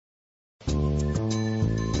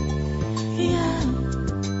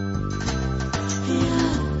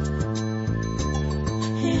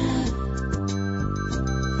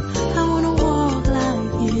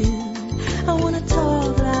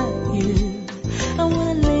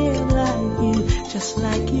just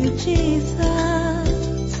like you, Jesus.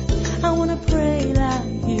 I wanna pray like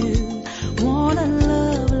you, wanna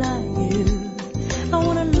love like you. I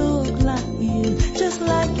wanna look like you, just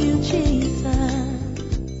like you, Jesus.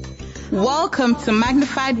 Welcome to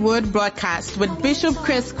Magnified Word Broadcast with Bishop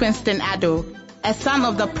Chris Quinston Addo, a son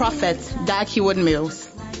of the prophet Dag Heward-Mills.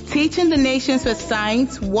 Teaching the nations with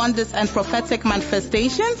signs, wonders, and prophetic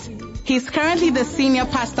manifestations, he's currently the senior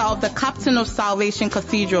pastor of the Captain of Salvation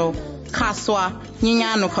Cathedral, Kaswa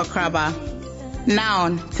Nyanyano Kokraba. Now,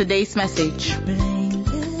 today's message.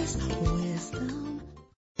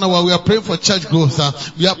 Now we are praying for church growth.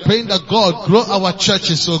 We are praying that God grow our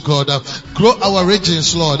churches, oh God. Grow our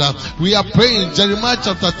regions, Lord. We are praying Jeremiah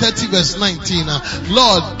chapter 30 verse 19.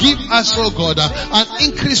 Lord, give us, oh God, an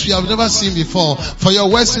increase we have never seen before. For your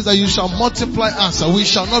word says that you shall multiply us. We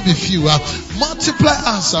shall not be few. Multiply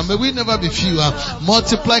us. May we never be few.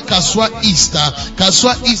 Multiply Kaswa East.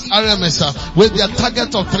 Kaswa East RMS with their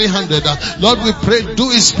target of 300. Lord, we pray, do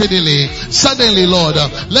it speedily. Suddenly, Lord,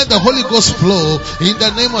 let the Holy Ghost flow in the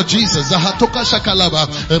name of Jesus. Zahatoka shakalaba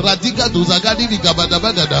radiga dozagadi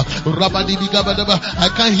bigabadabada rabadi bigabadaba. I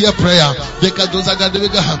can't hear prayer. Deka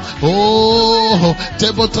dozagadiga. Oh,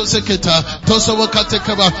 table toseketa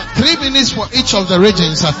tosowakatekaba. 3 minutes for each of the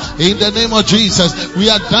regions. In the name of Jesus, we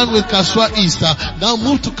are done with Kaswa East. Now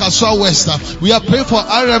move to Kaswa West. We are praying for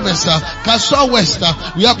RMS. Kaswa West.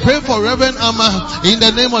 We are praying for Reverend Amma in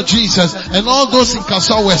the name of Jesus and all those in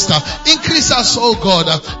Kaswa West. Increase us, oh God.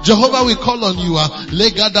 Jehovah, we call on you.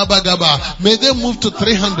 May they move to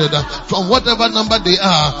 300 from whatever number they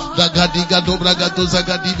are.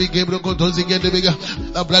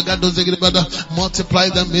 Multiply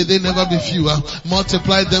them, may they never be fewer.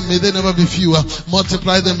 Multiply them, may they never be fewer.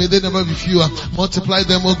 Multiply them, may they never be fewer. Multiply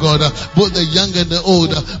them, oh God, both the young and the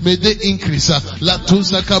old, may they increase.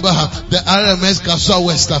 Latusa Kabaha, the RMS Kaswa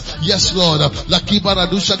West. Yes, Lord. Lakiba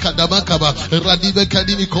Radusha Kadamakaba, Radive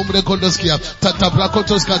Kadimi Kombre Kondoskia,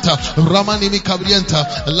 Tatabrakotoskata, Ramanimi Kabrienta,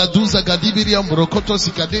 Laduza Gadibiriam, Rokotos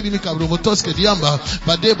Kademi Kabromotos Kediamba,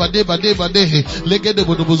 Bade, Lege de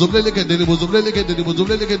Bodobozoble, Lege de Bozoble, Lege de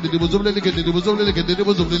Bozoble, Lege de Bozoble, Lege de Bozoble, Lege de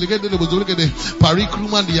Bozoble, Lege de Bozoble,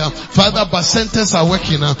 Parikrumandia. Father, Bacentes are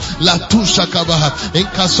working. Latusha Kabaha, in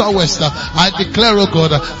Kaswa West. I declare, oh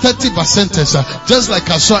God, 30 Bacentes, just like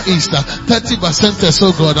Kaswa East, 30 Bacentes,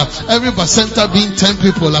 oh God, every Bacenta being 10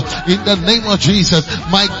 people, in the name of Jesus,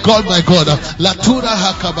 my God, Latura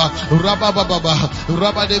Hakaba, Rabababa,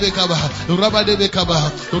 Rabadebekaba,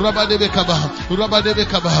 Rabadebekaba, Rabadebekaba,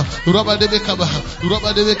 Rabadebekaba, Rabadebekaba,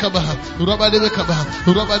 Rabadebekaba, Rabadebekaba, Rabadebekaba,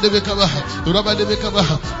 Rabadebekaba,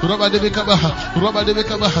 Rabadebekaba,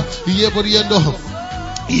 Rabadebekaba, Yeboriendo.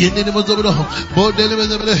 1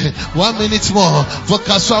 minute more for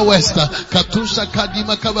Kaswa West. Katusha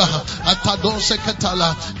Kadima Kabaha, Atadonse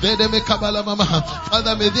Katala, Dedeme Kabala Mama.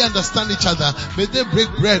 Father, may they understand each other. May they break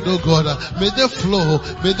bread, oh God. May they flow.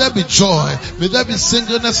 May there be joy. May there be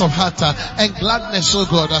singleness of heart and gladness, oh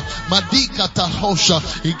God. Madika Tahosha,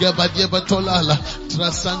 Igabadieba Tolala,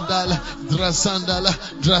 Drasandala, Drasandala,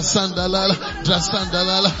 Drasandala,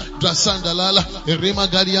 Drasandala, Drasandala, Rima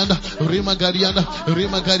Garianda, Rima Garianda,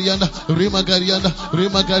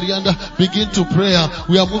 Rima Garianda. Begin to pray.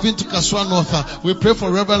 We are moving to Kaswa North. We pray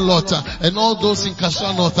for Reverend Lotta and all those in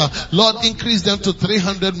Kaswa North. Lord, increase them to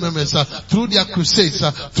 300 members through their crusades,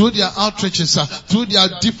 through their outreaches, through their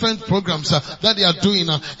different programs that they are doing.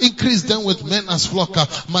 Increase them with men as flock.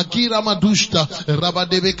 Magira Madushta,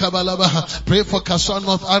 Rabadebe Kabalaba. Pray for Kaswa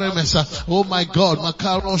North RMS. Oh my God,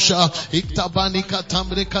 Makarosha, Iktabani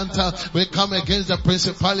Katambre Kanta. We come against the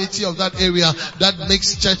principality of that area that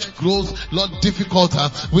makes church growth, Lord, difficult.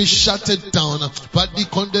 We shut it down. But the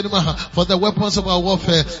condemnation for the weapons of our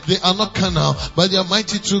warfare, they are not carnal, but they are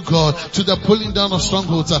mighty through God to the pulling down of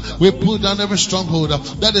strongholds. We pull down every stronghold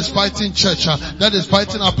that is fighting church, that is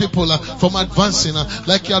fighting our people from advancing,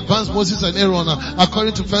 like you advanced Moses and Aaron,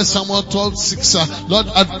 according to 1 Samuel 12:6. Lord,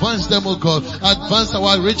 advance them, oh God. Advance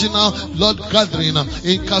our original, Lord, gathering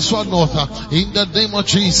in Kaswa North, in the name of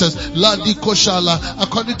Jesus. Lord,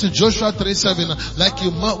 according to Joshua 3:7, like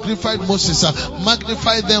you magnified Moses,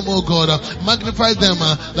 magnify them, oh God. Magnify them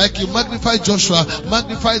like you magnified Joshua.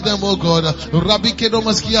 Magnify them, oh God. Rabbi Kedo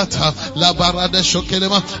Maskiata, La Barada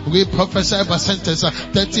Shokelema. We prophesy percentages,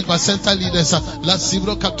 30% leaders. La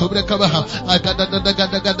Sibro Katobre Kabaha,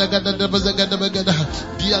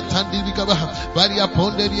 Dia Tandi Kabaha, Varia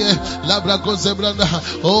Ponderie, Labra Gozebranda.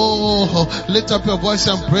 Oh, lift up your voice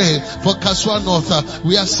and pray for Kaswa North.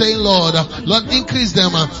 We are saying, Lord, increase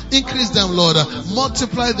them, Lord.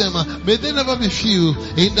 multiply them. May they never be few.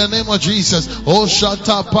 In the name of Jesus. Oh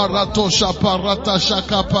shata parato shaparata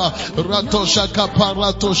shakapa rato shakapa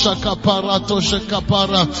rato shakapa rato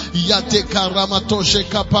shakapara yate karamato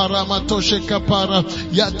shakapara mato shakapara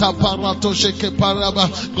yata parato shakaparaba.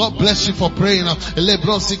 God bless you for praying.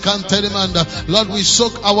 Lebrosi kanterimanda. Lord, we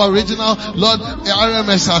soak our original, Lord,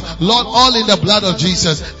 RMS, Lord, all in the blood of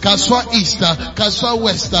Jesus. Kaswa East, Kaswa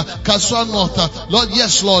West, Kaswa North. Lord,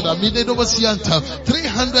 yes, Lord.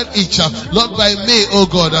 300 each. Lord, by May, oh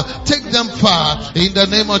God, take them far in the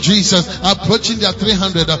name of Jesus. Approaching their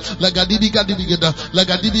 300. Lagadibiga dibigada,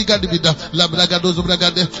 lagadibiga dibida, labragadozo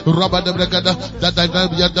bragade, rabada bragada,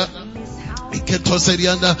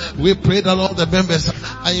 that we pray that all the members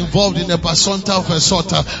are involved in a basonta of a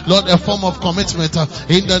sort, Lord, a form of commitment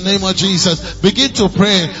in the name of Jesus. Begin to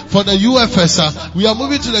pray for the UFS. We are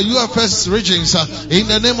moving to the UFS regions in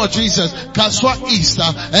the name of Jesus. Kaswa East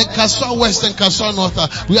and Kaswa West and Kaswa North.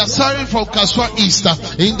 We are starting from Kaswa East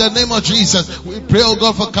in the name of Jesus. We pray, oh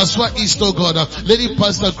God, for Kaswa East, oh God. Lady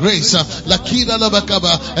Pastor Grace, Lakida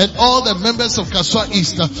Labakaba, and all the members of Kaswa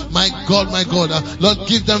East. My God, Lord,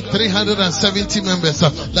 give them 370 members.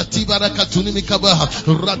 Latibara Katuni Mikabaha,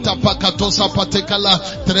 Ratapakatosa Patekala,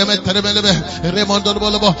 Tremelebe, Remondo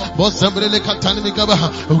Bolobo, Bosembrele Katani Mikabaha,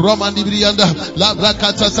 Roman Dibrianda,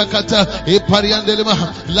 Labrakata Sakata, Epariandelema,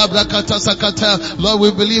 Labrakata Sakata. Lord, we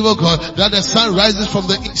believe, oh God, that the sun rises from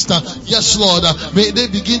the east. Yes, Lord. May they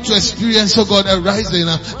begin to experience, oh God, a rising.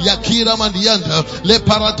 Yakira Mandianta, Le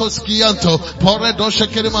Paratos Kianto, Poredo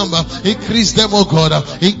Shekerimamba. Increase them, oh God.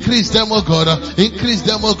 Increase them, oh God. Increase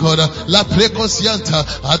them, oh God. La Precosianta,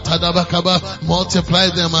 Atadabakaba. Multiply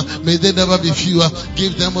them. May they never be fewer.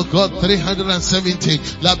 Give them, oh God, 370.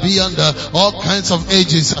 La Bianda. All kinds of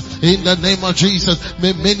ages. In the name of Jesus.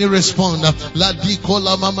 May many respond. La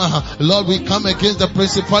Dikola Mama. Lord, we come against the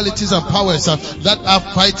principalities and powers that are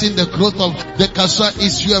fighting the growth of the Kaswa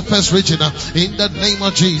East UFS region. In the name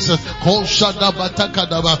of Jesus.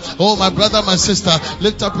 Oh, my brother, my sister,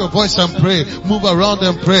 lift up your voice and pray. Move around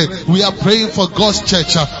and pray. We are praying for God's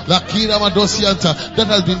church. Lakira Madosianta, that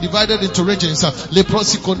has been divided into regions.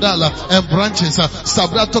 Leprosi Kondala and branches.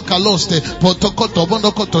 Sabrato Kaloste, Potokoto,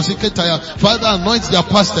 Bondokoto, Siketaya. Father, anoint their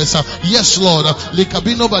pastors. Yes, Lord.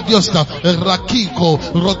 Likabino Badiosta, Rakiko,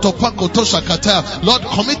 Rotopako, Toshakata. Lord,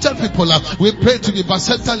 committed people. We pray to be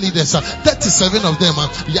Basenta leaders. 37 of them.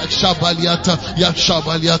 Yakshabaliata,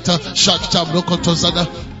 Shakchamrokotozada.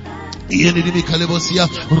 Yenidi Kalebosia,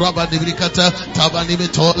 Rabba de Bricata, Tabani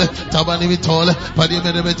Mitole,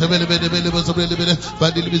 Padimebele,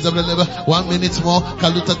 1 minute more,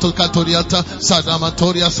 Kaluta Tolkatoriata,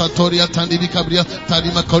 Sadamatoria, Satoria, Tandini Cabria,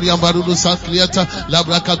 Tadima Koria Barulu Sakliata,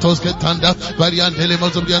 Labracatoske Tanda, Varian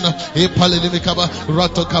Telemozobriana, Epalemikaba,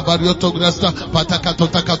 Rato Cabarioto Grasta,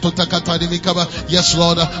 Patakatotakatakatadimikaba. Yes,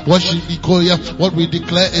 Lord, what should be Koya, what we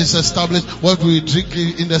declare is established, what we drink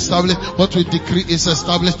is established, what we decree is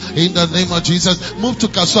established. In the name of Jesus, move to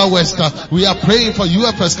Kaswa West. We are praying for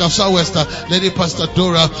UFS Kaswa West. Lady Pastor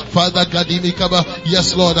Dora, Father Gadimi Kaba.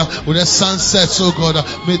 Yes, Lord, with the sun sets, oh God,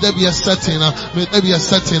 may there be a setting of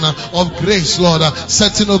grace, Lord,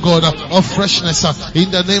 setting, oh God, of freshness, in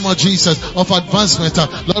the name of Jesus, of advancement.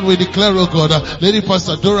 Lord, we declare, oh God, Lady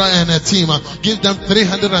Pastor Dora and her team, give them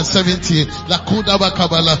 370. Lakuda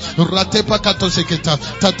Bakabala, Ratepa Katoseketa,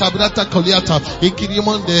 Tatabrata Koliata,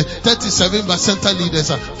 Ikirimonde, 37 Basenta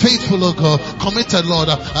leaders, faithful, oh God, committed, Lord,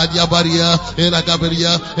 Adiabaria,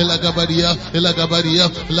 Elagabaria,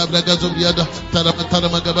 Labragazobriada,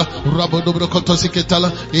 Taramagaba, Rabodobro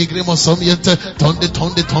Kotosiketala, Igrimo Somiente, Tonde,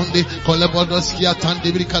 Colabodoskia,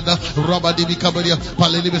 Tandibricada, Rabadibicabaria,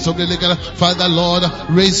 Palelibesobrelegara. Father, Lord,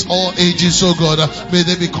 raise all ages, oh God, may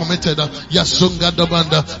they be committed. Yasunga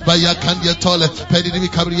Dobanda, Bayakandia Tole,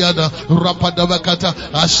 Pedibicabriada, Rapadabakata,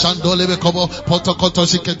 Ashandole Bekobo,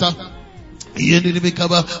 Potokotosiketa.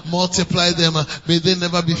 Multiply them. May they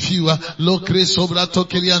never be fewer. Lokre sobra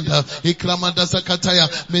tokelianda. Ikramanda sakataya.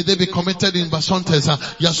 May they be committed in Basontes.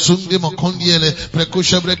 Yasumdi mokondiele.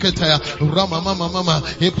 Prekusha breketaya. Rama mama.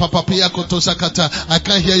 Ipapapia kotosakata. I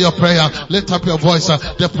can't hear your prayer. Lift up your voice.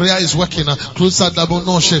 The prayer is working. Closer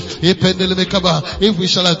dabonoshe. If we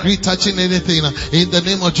shall agree touching anything in the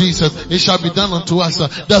name of Jesus, it shall be done unto us.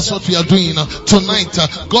 That's what we are doing tonight.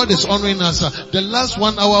 God is honoring us. The last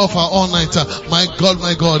 1 hour of our all night. My God,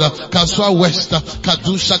 Kaswa West,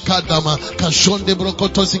 Kadusha Kadama, Kashonde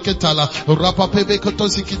Brokotosiketala, Rapapebe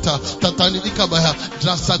Kotosikita, Tataninikabaya,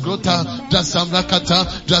 Drasagrota, Drasamrakata,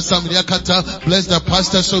 Drasamriakata. Bless the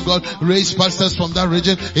pastors, oh God. Raise pastors from that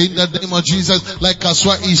region in the name of Jesus. Like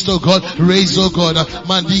Kaswa East, oh God. Raise, oh God.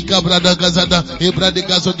 Mandika Brada Gazada, Ebrade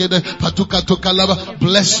Gazogede, Patuka Tokalaba.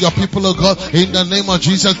 Bless your people, oh God, in the name of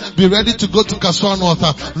Jesus. Be ready to go to Kaswa North,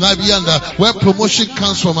 Nabianda, where promotion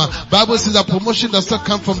comes from. Bible says that promotion does not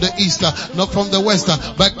come from the east, not from the west,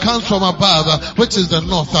 but comes from above, which is the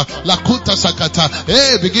north. Lakuta Sakata.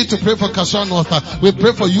 Hey, begin to pray for Kaswa North. We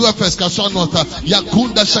pray for UFS Kaswa North.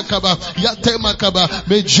 Yakunda Shakaba, Yatemakaba.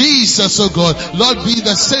 May Jesus, oh God, Lord, be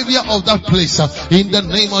the savior of that place in the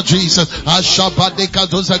name of Jesus.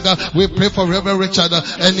 We pray for Reverend Richard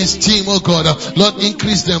and his team, oh God. Lord,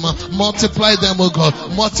 increase them, multiply them, oh God.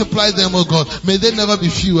 Multiply them, oh God. May they never be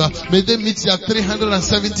fewer. May they meet their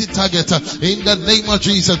 370 target in the name of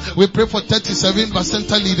Jesus. We pray for 37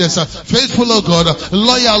 Bacenta leaders, faithful, oh God,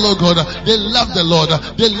 loyal, oh God. They love the Lord.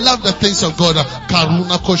 They love the things of God.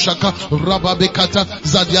 Karuna Koshaka, Rababekata,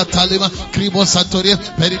 Zadia Talima, Kribo Satoria,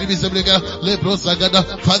 Peridibizeblega, Lebro Zagada,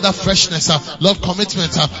 Father freshness, Lord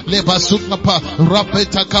commitment, Lebasukapa,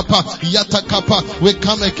 Rapetakapa, Yatakapa. We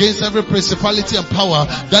come against every principality and power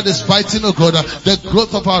that is fighting, oh God, the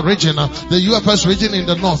growth of our region, the UFS region in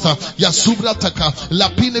the north, Yasubra Taka,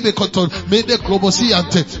 Lapine Bekotor, Mede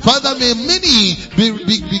Krobosiante. Father, may many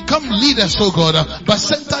become leaders, oh God,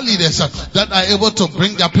 Bacenta leaders that are able to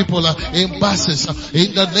bring their people in buses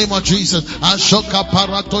in the name of Jesus. Ashoka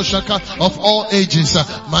Paratoshaka of all ages.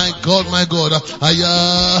 My God,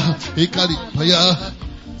 Aya, Ikari, Aya.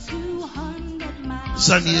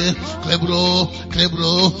 Sanye, Klebro,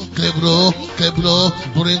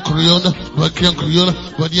 Burin Krion, Badian Krion,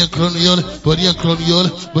 Badian Kronion, Badian Kronion,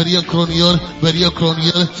 Badian Kronion, Badian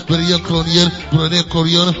Kronion, Badian Kronion, Badian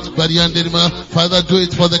Kronion, Badian Derima. Father, do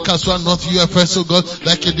it for the Kaswa North UFS, oh God,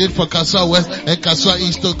 like you did for Kaswa West and Kaswa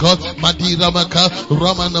East, oh God. Madi Ramaka,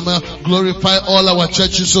 Ramanama, glorify all our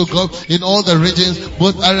churches, oh God, in all the regions,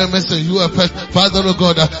 both RMS and UFS. Father, oh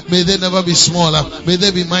God, may they never be smaller, may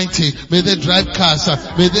they be mighty, may they drive cars,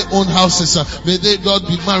 may they own houses, may they not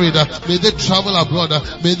be married, may they travel abroad,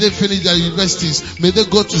 may they finish their universities, may they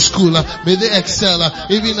go to school, may they excel,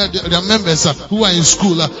 even their members who are in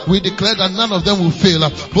school, we declare that none of them will fail,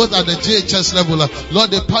 both at the JHS level.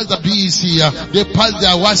 Lord, they pass the BEC, they pass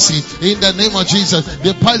their WASI in the name of Jesus,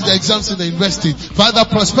 they pass the exams in the university. Father,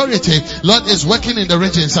 prosperity, Lord, is working in the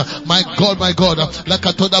regions. My God,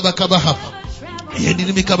 Lakatoda Bakabaha.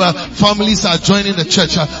 Families are joining the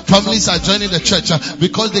church. Families are joining the church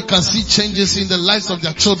because they can see changes in the lives of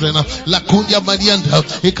their children. Lakundia Marianda,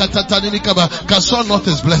 Kaswa North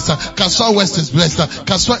is blessed. Kaswa West is blessed.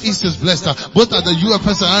 Kaswa East is blessed. Both at the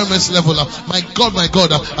UFS and RMS level. My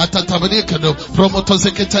God, Atatabanekado, Promoter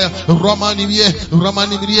Secretary, Romanimie,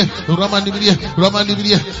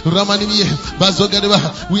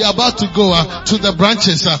 Bazogadeba. We are about to go to the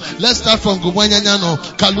branches. Let's start from Gumanyano,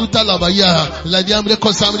 Kaluta Labaya, Diamre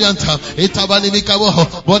Kosamrianta, Etabani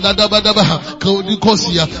Mikaboho, Bodadabadabaha,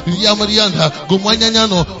 Kodikosia, Yamarianta,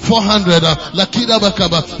 Gumanyano, 400, Lakida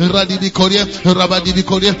Bakaba, Radibikoria,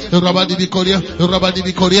 Rabadibikoria, Rabadibikoria,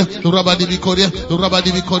 Rabadibikoria, Rabadibikoria,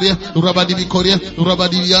 Rabadibikoria, Rabadibikoria,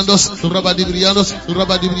 Rabadibiandos, Rabadibrianos,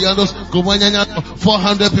 Rabadibrianos, Gumanyano,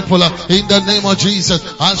 400 people in the name of Jesus.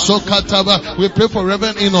 And so Kataba, we pray for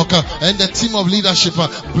Reverend Enoch and the team of leadership.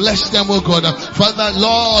 Bless them, oh God. Father,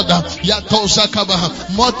 Lord, Yatosa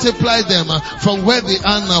multiply them from where they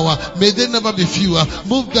are now. May they never be fewer.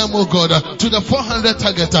 Move them, oh God, to the 400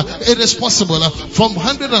 target. It is possible from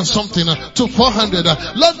 100 and something to 400.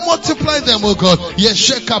 Lord, multiply them, oh God.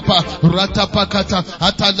 Yeshekapa, Ratapakata,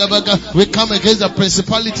 Atadabaga. We come against the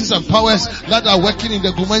principalities and powers that are working in the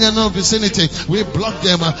Gumanyano vicinity. We block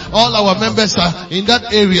them. All our members are in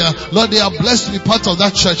that area. Lord, they are blessed to be part of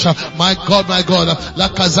that church. My God,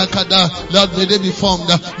 Lakazakada. Lord, may they be formed.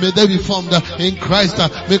 May they be formed in Christ.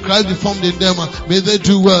 May Christ be formed in them. May they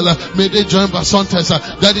do well. May they join Basantes.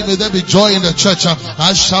 Daddy, may there be joy in the church.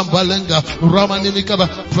 Ashambalenga, Ramanimikaba,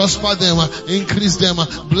 prosper them, increase them,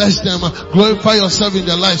 bless them, glorify yourself in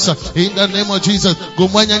their lives. In the name of Jesus.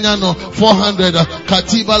 Gumanyanyano, 400,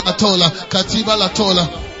 Katiba Latola.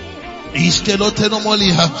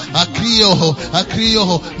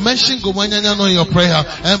 Mention Gumanyanyano in your prayer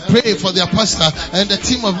and pray for their pastor and the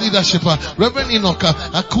team of leadership. Reverend Enoka,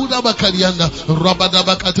 Akuda Bakarianda,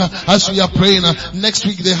 Rabadabakata. As we are praying, next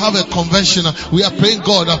week they have a convention. We are praying,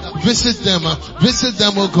 God, visit them,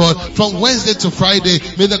 oh God, from Wednesday to Friday.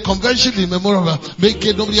 May the convention be memorable. May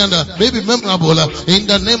be memorable in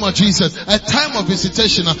the name of Jesus. A time of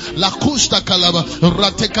visitation. Lakusta Kalaba,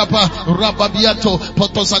 Ratekapa, Rababiato,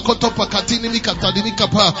 Potosakoto Pakatini Mikatadimi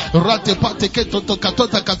Kapa, Ratepate Ketoto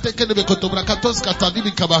Katota Kateke de Kotobrakatos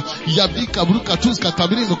Katadimi Kaba, Yabika Brukatus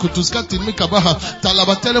Katabri Mukutuskati Mikabaha,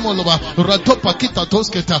 Talabatele Moloba, Ratopa Kita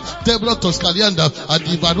Tosketa, Tebro Toskalianda,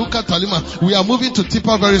 Adibaruka Talima. We are moving to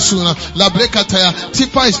Tipa very soon. La Brekataya,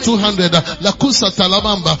 Tipa is 200, Lakusa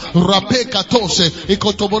Talamamba, Rape Katose,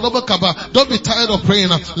 Ikotobonoba Kaba. Don't be tired of praying.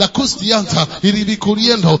 Lakustianta,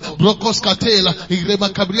 Iribikuriendo, Brokos Katela, Irema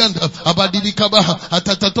Cabrianda, Abadibi Kabaha,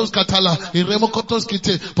 Atatatos Katala, Iremokotos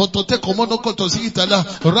Kite, Potote Komonokotos Itala,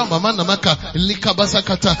 Ramamana Maka, Likabasa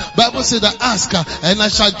Kata. Bible said that ask and I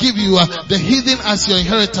shall give you the heathen as your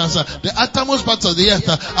inheritance, the uttermost part of the earth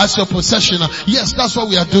as your possession. Yes, that's what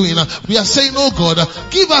we are doing. We are saying, oh God,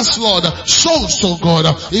 give us, Lord, souls, oh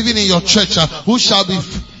God, even in your church, who shall be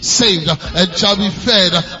saved and shall be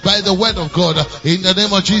fed by the word of God. In the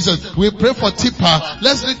name of Jesus, we pray for Tipa.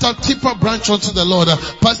 Let's lift up Tipa branch unto the Lord.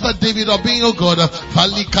 Pastor David Obing, oh God,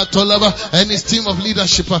 Fali Katolaba and his team of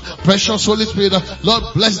leadership. Precious Holy Spirit, Lord,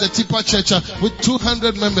 bless the Tipa church with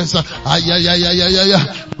 200 members.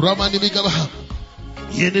 Ramani Bigaba.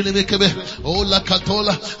 Oh la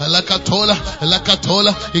katola,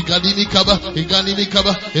 Igadini Kaba,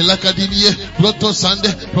 Elakadini, Proto Sande,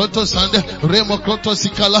 Remo Proto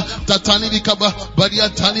Sikala, Tatani Kaba, Baria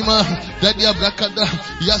Tanima, Dadia Brakada,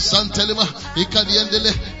 Yasantelema,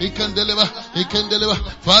 Ikandeleva.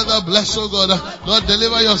 Father, bless, oh God, Lord,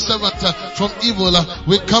 deliver your servant from evil.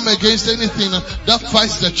 We come against anything that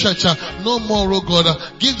fights the church. No more, oh God.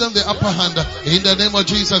 Give them the upper hand in the name of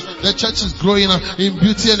Jesus. The church is growing in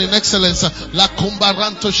beauty and in excellence. La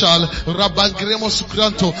Kumbaranto Shal, Rabangremo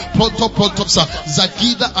Sukranto, Protosa,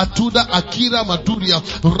 Zagida Atuda Akira Maduria,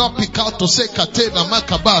 Rapikato Sekatena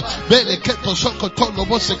Makaba, Beleketo Sokotono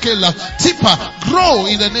Bosekela. Tipa, grow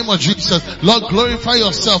in the name of Jesus. Lord, glorify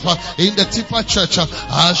yourself in the Tipa church.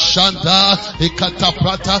 Ashanda,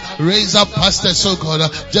 Ekataprata, raise up pastors, oh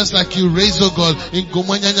God, just like you raised, oh God, in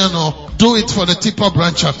Gumanyanyano. Do it for the Tipa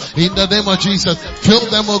branch in the name of Jesus. Fill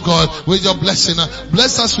them, oh God, with your blessing.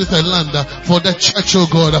 Bless us with a land for the church, oh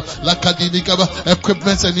God. Lakadinikaba,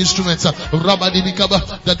 equipments and instruments. Rabadinikaba,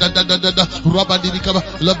 Rabadinikaba,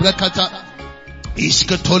 Labrakata.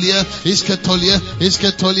 Iskatolia,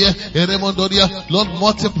 Eremondoria. Lord,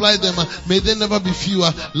 multiply them. May they never be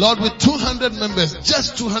fewer. Lord, with 200 members,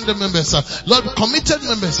 just 200 members, Lord, committed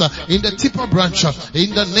members in the Tipa branch,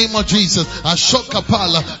 in the name of Jesus. Ashoka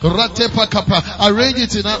Pala, Ratepa Kapa, arrange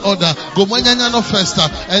it in that order. Gomanyanyano first,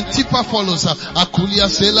 and Tipa follows. Akulia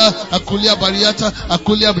Sela, Akulia Bariata,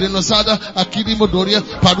 Akulia Brenosada, Akili Modoria,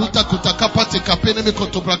 Paruta Kutakapa, Tekapene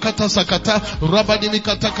Mikotobrakata Sakata, Rabadimi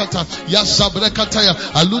Katakata, Yasabreka.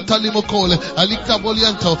 Aluta limokole, alika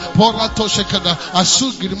bolianto, porato shekada,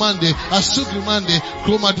 asugrimande,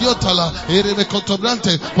 kromadiotala,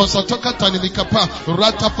 eremekotobrante, posatoka tanimikapa,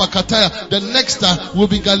 rata pakataya. The next will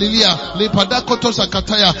be Galilee, lepadakoto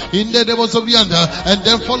sakataya, in the Devosovianda, and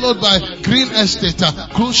then followed by Green Estate,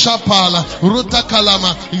 Krusha Pala, Ruta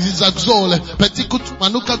Kalama, Izagzole, Petikut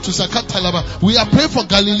Manuka to Sakatalaba. We are praying for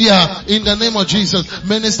Galilee in the name of Jesus.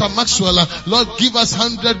 Minister Maxwell, Lord, give us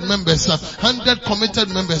 100 members, 100 committed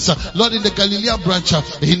members, Lord, in the Galilee branch,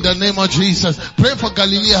 in the name of Jesus. Pray for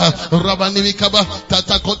Galilee, Rabanimikaba,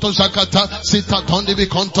 Tatakoto Zakata, Sitatondi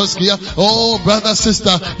Kontoskia. Oh, brother,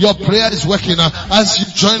 sister, your prayer is working. As you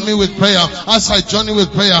join me with prayer, as I join you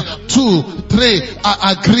with prayer, 2, 3 are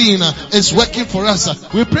agreeing. It's working for us.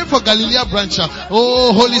 We pray for Galilee branch.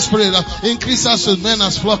 Oh, Holy Spirit, increase us with men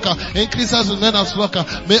as flock. Increase us with men as flock.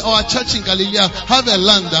 May our church in Galilee have a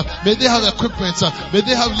land. May they have equipment. May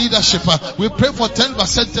they have leadership. We pray for 10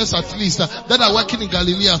 percenters at least that are working in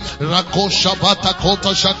Galilee. Rako Shabata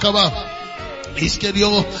Kota Shakaba.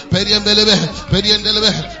 Iskerio, Periendelebe,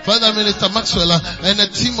 Father Minister Maxwell, and a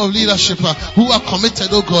team of leadership who are committed,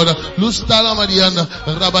 oh God. Lustala Mariana,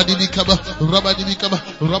 Rabadibikaba,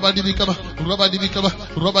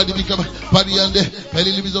 Pariande,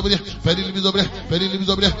 Perilibizobria,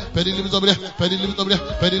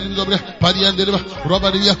 Pariande,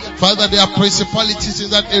 Rabadibia. Father, there are principalities in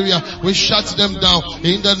that area. We shut them down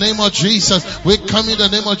in the name of Jesus. We come in the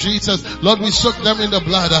name of Jesus. Lord, we soak them in the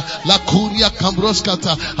blood. La Curia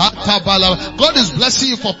God is blessing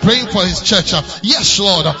you for praying for His church. Yes,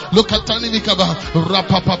 Lord. Look at Tani Mikaba,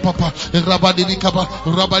 Rapapapa, Rabadibikaba,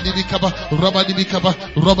 Rabadibikaba, Rabadibikaba,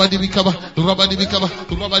 Rabadibikaba, Rabadibikaba,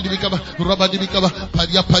 Rabadibikaba, Rabadibikaba,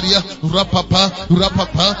 Paria Paria, Rapapa,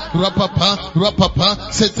 Rapapa, Rapapa, Rapapa,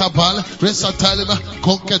 Setabal, Resataleba,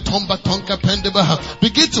 Konke Tomba, Tonka Pendeba.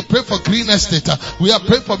 Begin to pray for Green Estate. We are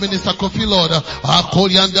praying for Minister Kofi, Lord.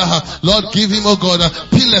 Lord, give him, oh God,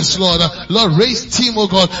 pillars, Lord. Lord, raise team, oh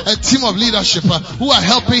God, a team of leadership who are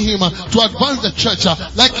helping him to advance the church.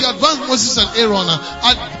 Like you advanced Moses and Aaron,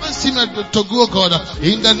 advance him to go, God,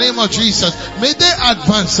 in the name of Jesus. May they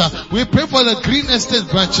advance. We pray for the Green Estate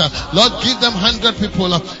branch. Lord, give them 100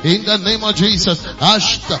 people in the name of Jesus.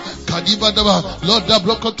 Ashta, Kadibadaba, Lord,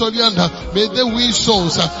 may they win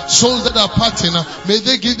souls that are parting. May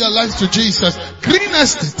they give their lives to Jesus. Green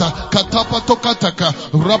Estate, Katapa Tokataka,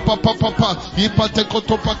 Rapapapa,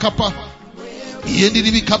 Ipatekotopakapa.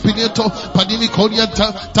 Yendibi kapineto, padimi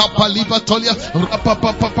korianta, tapaliba tolia,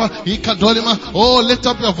 rapapapa, ikadolima. Oh, lift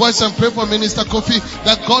up your voice and pray for Minister Kofi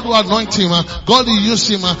that God will anoint him, God will use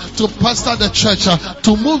him to pastor the church,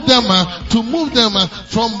 to move them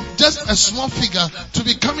from just a small figure to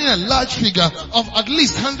becoming a large figure of at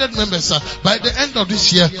least 100 members by the end of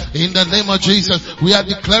this year. In the name of Jesus, we are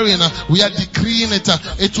declaring, we are decreeing it.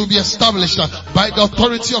 It will be established by the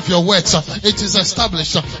authority of your words. It is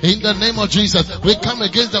established in the name of Jesus. We come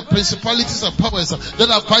against the principalities and powers that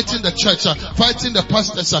are fighting the church, fighting the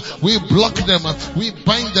pastors. We block them, we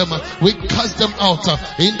bind them, we cast them out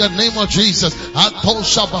in the name of Jesus.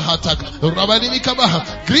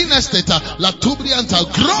 Green Estate, Latubrianta,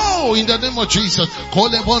 grow in the name of Jesus.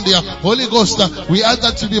 Holy Ghost, we ask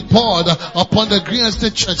that to be poured upon the Green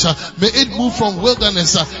Estate church. May it move from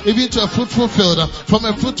wilderness even to a fruitful field, from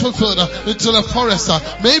a fruitful field into the forest.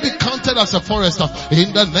 May it be counted as a forest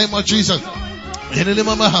in the name of Jesus. Be ready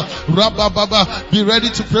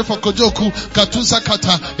to pray for Kojoku, Katusa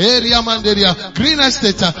Kata, Area Manderia, Green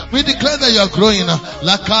Estate. We declare that you are growing.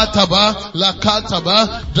 Lakataba,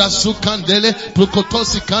 Drasukandele,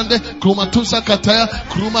 Plukotosi Kande, Krumatusa Kataya,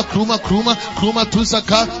 Kruma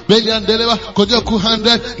Tusaka, Beliandeleva, Kojoku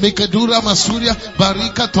 100, Mikedura Masuria,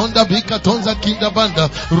 Barika Tonda, Bika Tonza Kinda Banda,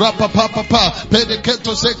 Rapapapa,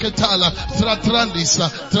 Pedeketo Seketala,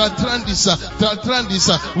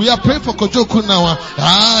 Tratrandisa. We are praying for Kojoku now.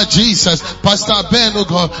 Jesus, Pastor Ben, oh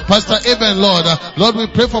God, Pastor Eben, Lord, we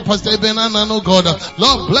pray for Pastor Eben and oh God,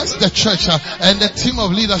 Lord, bless the church and the team of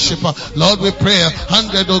leadership, Lord, we pray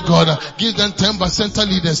 100, oh God, give them 10 center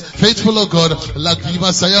leaders, faithful, oh God, like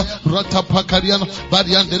Vivasaya, Ratapakarian,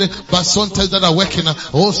 Bariandere, Basontes that are working,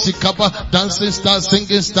 oh Sikapa, dancing stars,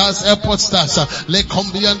 singing stars, airport stars, Le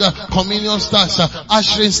Combianda, communion stars,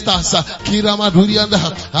 ushering stars, Kira Madurianda,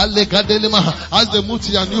 Ale Gadelima, as they move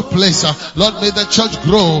to a new place, Lord, may the church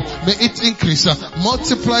grow. May it increase.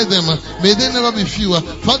 Multiply them. May they never be fewer.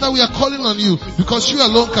 Father, we are calling on you because you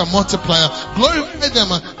alone can multiply. Glorify them.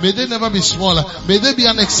 May they never be smaller. May they be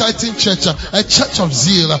an exciting church. A church of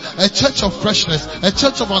zeal. A church of freshness. A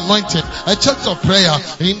church of anointing. A church of prayer.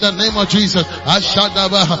 In the name of Jesus.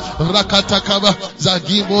 Ashadaba. Rakatakaba.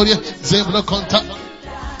 Zagimboria. Zembra Konta.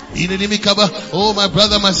 Oh, my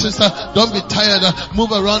brother, my sister, don't be tired.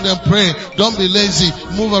 Move around and pray. Don't be lazy.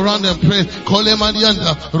 Move around and pray.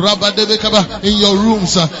 In your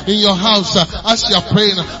rooms, in your house, as you are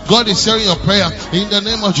praying, God is hearing your prayer. In the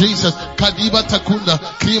name of Jesus. Kadiba Takunda,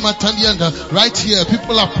 Krima Tandianda. Right here,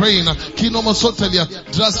 people are praying. Kinomo Sotelia,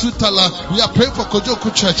 Drasutala. We are praying for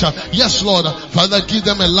Kojoku Church. Yes, Lord. Father, give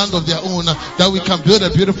them a land of their own, that we can build a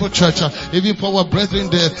beautiful church. Even for our brethren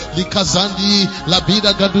there, Likazandi,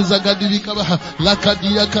 Labida Gadu,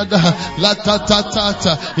 Lakadia Kada,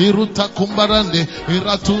 Latatata, Iruta Kumbarande,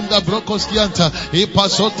 Iratunda Brokoskianta,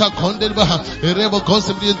 Ipasota Kondelbaha, Rebo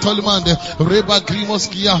Consibri Tolimande, Reba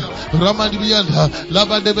Grimoskia, Ramadibianda,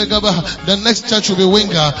 Laba de Begaba. The next church will be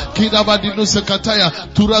Winga, Kidabadinu Sekataya,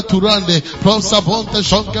 Tura Turande, Prof Sabonte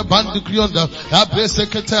Shonka Bandu Krionda, Abre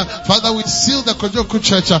Sekataya. Father, we seal the Kojoku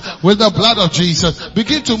Church with the blood of Jesus.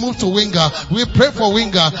 Begin to move to Winga. We pray for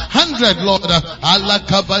Winga. 100, Lord. Allah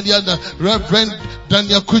Reverend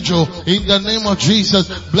Daniel Kujo, in the name of Jesus,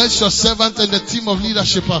 bless your servant and the team of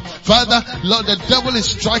leadership. Father, Lord, the devil is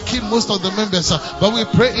striking most of the members, but we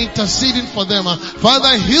pray interceding for them.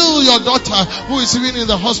 Father, heal your daughter who is even in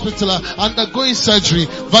the hospital undergoing surgery.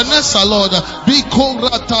 Vanessa, Lord, Biko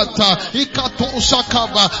Ratata, Ikato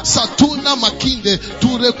Shakaba, Satuna Makinde,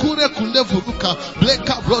 Turekure Kunde Vuruka,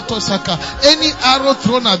 Bleka Brotosaka. Any arrow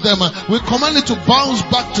thrown at them, we command it to bounce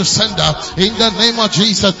back to sender in the name of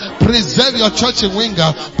Jesus. Preserve your church in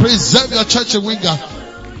Winga. Preserve your church in Winga.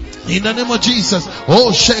 In the name of Jesus,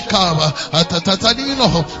 oh Shekava,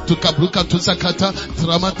 Atatatadino, to Kabruka, to Sakata,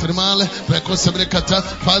 Trama Trimale, Reko Sebrekata,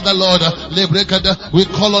 Father Lord, Lebrekada, we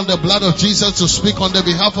call on the blood of Jesus to speak on the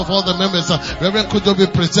behalf of all the members. Reverend Kujo be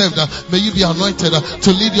preserved. May you be anointed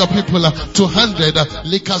to lead your people to 100.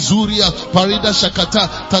 Likazuria, Parida Shakata,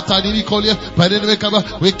 Tatadini Kolia,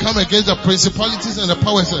 Parenekaba. We come against the principalities and the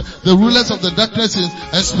powers, the rulers of the darkness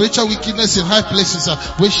and spiritual wickedness in high places.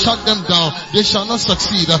 We shut them down. They shall not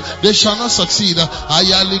succeed. They shall not succeed.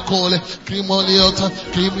 Ayali Kole, Krimoliota,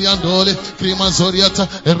 Krimiandole, Krimazoriata,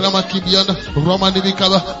 Ramakibiana,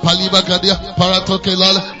 Romanibikaba, Paliba Gadia,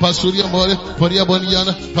 Paratokelala, Pasuria More, Paria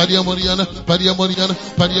Boniana, Paria Moriana, Paria Moriana,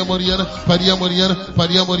 Paria Moriana, Paria Moriana,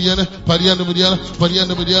 Paria Moriana, Paria Moriana, Paria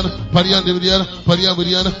Moriana, Paria Moriana, Paria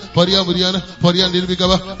Moriana, Paria Moriana, Paria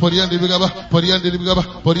Nibigaba, Paria Nibigaba, Paria Nibigaba,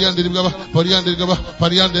 Paria Nibigaba, Paria Nibigaba,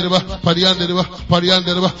 Paria Nibigaba, Paria Nibigaba, Paria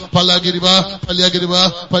Nibigaba, Palagiriba,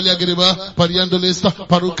 Paliagiriba, Paliagiriba, Pariandolista,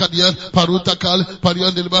 Parukadian, Parutakal,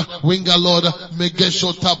 Pariandeliba, Winga Lord,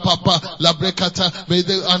 Megeshota Papa, Labrekata, may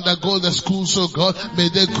they undergo the schools, oh God, may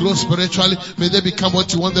they grow spiritually, may they become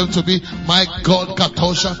what you want them to be, my God,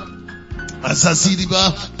 Katosha.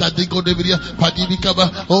 Asasidiba, Tadiko Debiria,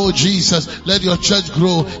 Padibikaba. Oh Jesus, let your church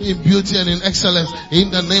grow in beauty and in excellence. In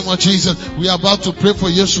the name of Jesus, we are about to pray for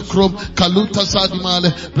Yesu Krom, Kaluta Sadimale,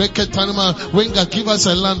 Breketanima, Winga, give us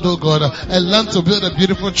a land, oh God, a land to build a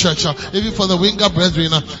beautiful church, even for the Winga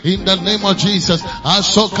brethren. In the name of Jesus,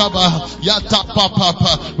 Ashokaba, Yata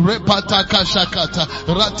Papa, Repataka Shakata,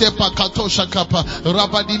 Rate Pakato Shakapa,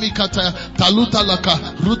 Rabadimikata, Taluta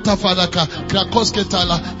Laka, Ruta Fadaka,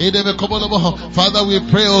 Krakosketala, Edeve Kobono. Father, we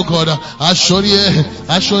pray, oh God, Ashorie,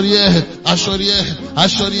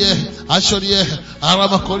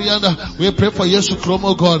 Arama Korianda, we pray for Yesu Krom,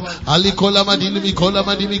 oh God, Ali Kola Madini, Kola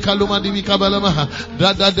Madimi, Kaluma Dimi Kabalamaha,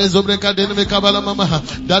 Dada de Zobreka Denime Kabalamaha,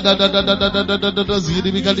 Dada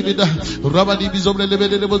Zidimi Kalibida, Rabadi Bizobre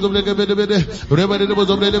Lebede, Bozobreka Bede, Rebede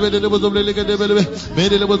Bozobre Lebede, Bozobreka Bede,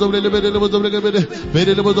 Made the Bozobre Lebede, Bozobreka Bede,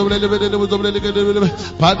 Made the Bozobre Lebede, Bozobreka Bede,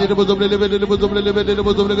 Padi the Bozobre Lebede,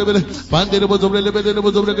 Bozobreka Bede, Pandere bozobre lebede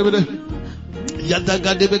bozobre lebede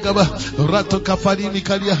Yadaga debekaba rato kafari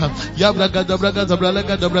nikaliya yabraga dabraga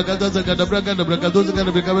zabralaga dabraga zaga dabraga zaga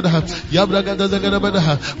dabraga yabraga zaga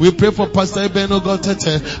dabraga. We pray for Pastor Eben, oh God,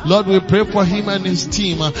 Tete. Lord, we pray for him and his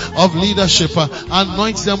team of leadership.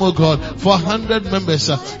 Anoint them, oh God, for 100 members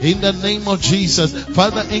in the name of Jesus.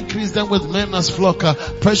 Father, increase them with men as flock.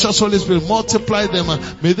 Precious Holy Spirit, multiply them.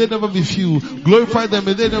 May they never be few. Glorify them.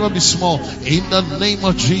 May they never be small. In the name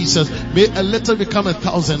of Jesus. May a little become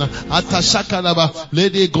 1,000. Atashaka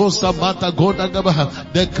Lady Gosa Mata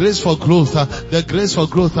Godagabaha. The grace for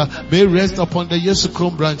growth, may rest upon the Yesu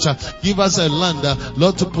Krom branch. Give us a land,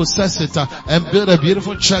 Lord, to possess it and build a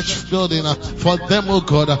beautiful church building for them, oh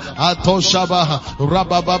God. Atoshabaha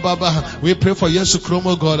Rabababa. We pray for Yesu Krom,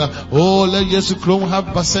 oh God. Oh, let Yesu Krom have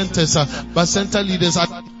Bacenta leaders at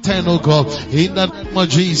 10, oh God. In the name of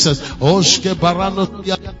Jesus. Oh, Shke Barano,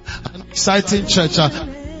 an exciting church.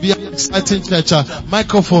 Be an exciting church.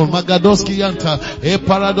 Microphone, Magadoski Yanta,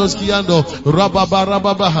 Paradoski Yando,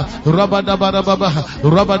 Rababarabaha, Rabadabarabaha,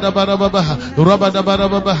 Rabadabarabaha,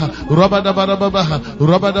 Rabadabarabaha, Rabadabarabaha,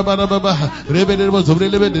 Rabadabarabaha, Rebedebo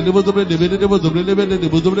Zobrelebe, Debo Zobrelebe,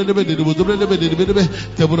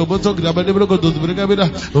 Teburoboto, Grabadebro, Dozbregabeda,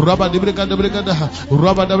 Rabadabrakada,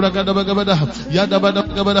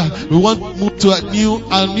 Yadabada. We want to move to our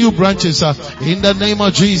new branches in the name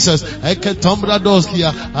of Jesus. Eketombra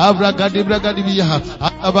Doskia. Abragadibrakadibiyaha.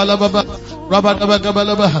 Abalababa.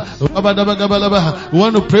 Rabadabagabalaba. We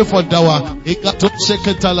want to pray for Dawa.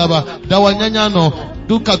 Ikatoshekatalaba. Dawa Nyanyano.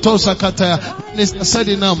 Dukatosa Kataya. Minister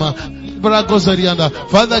Sadinama.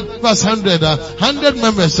 Father, give us 100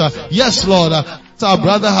 members. Yes, Lord. Our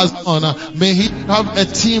brother has honor. May he have a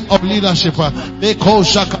team of leadership. They call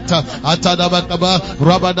Shakata. Atadabakaba,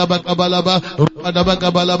 Rabadabakabalaba,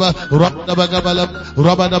 Rabadabakabalaba, Rabadabakabalaba,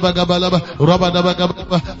 Rabadabakabalaba,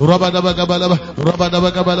 Rabadabakabalaba, Rabadabakabalaba,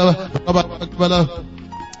 Rabadabakabalaba, Rabadabakabalaba.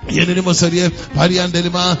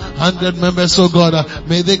 100 members, oh God,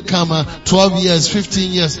 may they come 12 years,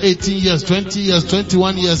 15 years, 18 years, 20 years,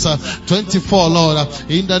 21 years, 24, Lord,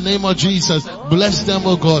 in the name of Jesus. Bless them,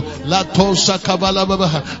 oh God.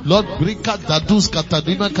 Lord,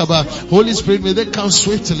 Holy Spirit, may they come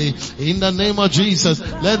swiftly in the name of Jesus.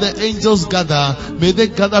 Let the angels gather. May they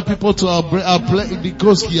gather people to our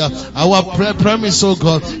premise, oh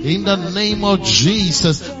God, in the name of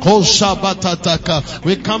Jesus.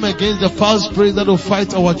 We come come against the false spirit that will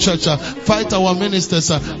fight our church, fight our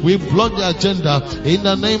ministers. We block the agenda in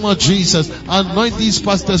the name of Jesus. Anoint these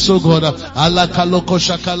pastors, oh God. Allah kaloko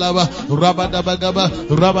shakalaba, rabadabagaba,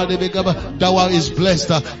 rabadebegaba. Dawa is blessed.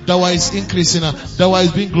 Dawa is increasing. Dawa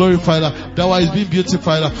is being glorified. Dawa is being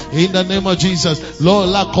beautified. In the name of Jesus. Lord,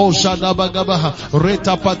 la ko shadabagaba,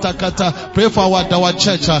 reta patakata. Pray for our Dawa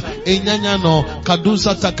church. Enyanyano,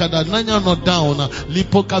 kadusa takada, nanyano down.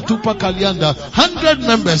 Lipokatupa kalianda. 100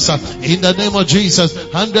 members. In the name of Jesus.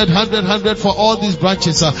 100 for all these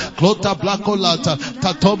branches. Klota blakolata,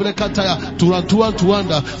 tatobre kataya, turantua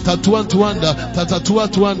tuanda, tatuan tuanda, tatatua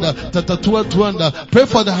tuanda, tatatua tuanda. Pray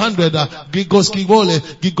for the 100. Gigoskivole,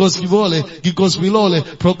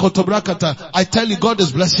 prokotobrakata. I tell you, God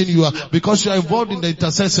is blessing you because you are involved in the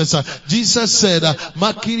intercessors. Jesus said,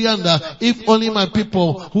 Makirianda, if only my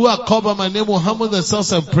people who are called by my name will humble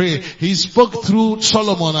themselves and pray. He spoke through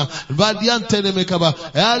Solomon.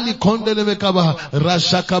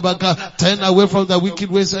 Turn away from the wicked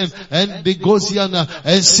ways and they go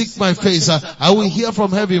and seek my face. I will hear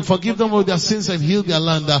from heaven, forgive them of their sins and heal their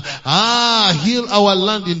land. Heal our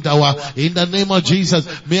land in Dawa. In the name of Jesus,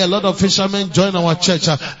 may a lot of fishermen join our church.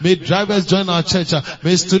 May drivers join our church.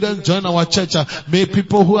 May students join our church. May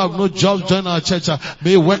people who have no jobs join our church.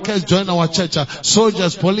 May workers join our church.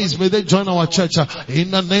 Soldiers, police, may they join our church.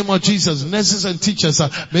 In the name of Jesus, nurses and teachers,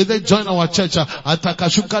 may they join our church.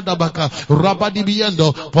 Atakashuka dabaka, rabadi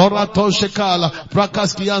biyendo, porato shekala,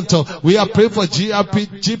 prakaskianto. We are praying for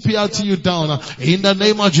GPRTU down. In the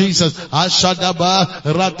name of Jesus, Ashadaba,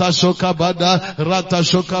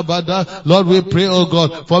 Ratashokabada. Lord, we pray, oh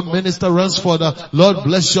God, for Minister Ransford. Lord,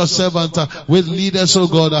 bless your servant with leaders, oh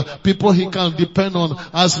God, people he can depend on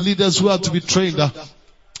as leaders who are to be trained.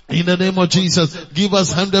 In the name of Jesus, give us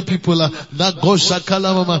 100 people, Nagosha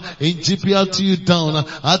Kalamama, in GPRTU down,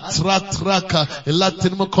 Atraka,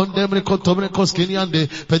 Latinmo Condemne Kotomrekos Kenyande,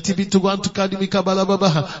 Petibituan to Kadimika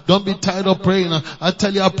Balabaha. Don't be tired of praying. I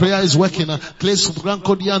tell you, our prayer is working. Place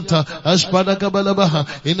Branco Dianta, Ashpadaka Balabaha,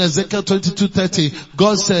 in Ezekiel 22:30,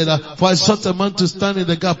 God said, for I sought a man to stand in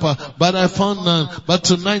the gap, but I found none. But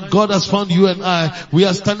tonight, God has found you and I. We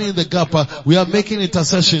are standing in the gap. We are making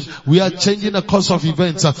intercession. We are changing the course of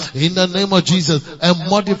events. In the name of Jesus, and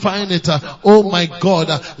modifying it. Oh my God,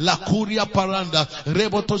 La Curia Paranda,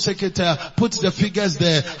 Reboto Secretary, put the figures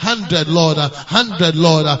there. 100 Lord, 100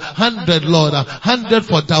 Lord, 100 Lord, 100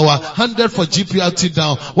 for Dawa, 100 for GPRT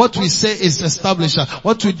down. What we say is established.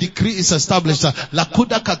 What we decree is established. La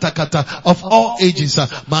Kuda Katakata of all ages.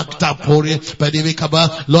 Makta Pori,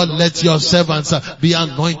 Pedimikaba. Lord, let your servants be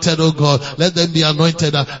anointed, oh God. Let them be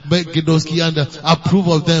anointed. Gidoski and approve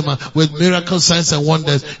of them with miracle signs and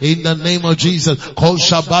wonders. In the name of Jesus, Kol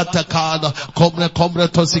Shabata Kada, Komre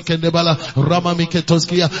Tosikendebala, Ramamike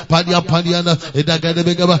Toskia, Padia Padiana,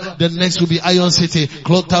 Edagadebegaba. The next will be Iron City,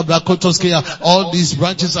 Klota Blakotoskia. All these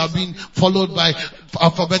branches are being followed by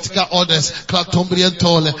alphabetical orders. Klatombrian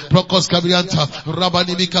Tole, Prokos Gabrianta,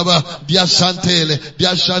 Rabani Mikaba, Dia Shantele,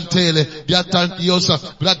 Dia Tantiosa,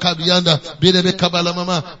 Blakabianda, Bidebe Kabala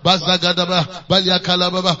Mama, Bazagadaba, Balia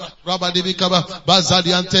Kalababa, Rabani Mikaba,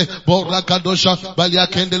 Bazadiante, Borakadosha, Balia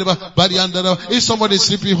Kendeleba, Bariandara. If somebody is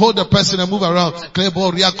sleeping, hold the person and move around.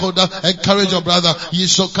 Klebo Riakoda, encourage your brother.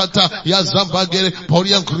 Yishokata, Yazambagere,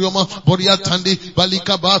 Borian Krioma, Boria Tandi,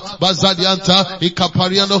 Balikaba, Bazadianta,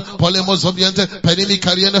 Ikapariano, Polemozobiante, Penimi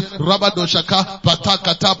Kariana, Rabadoshaka,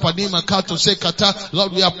 Batakata, Panima Kato Sekata.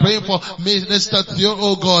 Lord, we are praying for Minister Theo,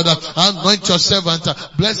 oh God, anoint your servant,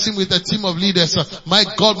 bless him with a team of leaders. My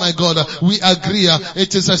God, we agree,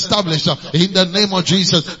 it is established in the name of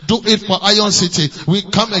Jesus. Do it for Iron City. We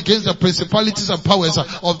come against the principalities and powers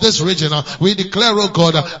of this region. We declare, oh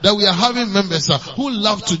God, that we are having members who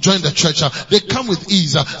love to join the church. They come with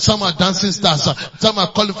ease. Some are dancing stars. Some are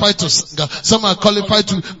qualified to sing. Some are qualified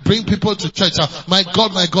to bring people to church. My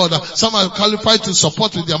God, some are qualified to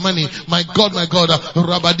support with their money. My God,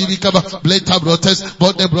 Rabadibikaba, Bleta Brotes,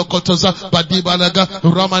 Bode Brokotosa, Badibalaga,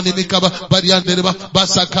 Ramanimikaba, Bariandereba,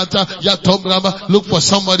 Basakata, Yatomraba. Look for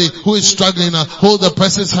somebody who is struggling. Hold the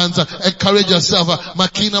person's hands. Encourage yourself.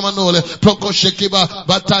 Makina Manole, Proko Shekiba,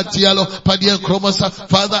 Batatialo, Padian Kromosa,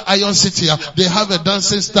 Father Iron City. They have a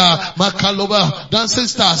dancing star, Makaloba, dancing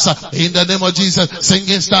stars in the name of Jesus,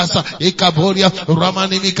 singing stars, Ikaboria,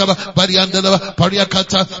 Ramanimikaba, Bariandereba,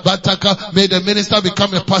 Pariakata, Bataka. May the minister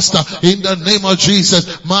become a pastor in the name of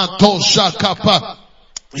Jesus. Mato Shakapa.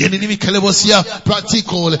 Yenini kelebosia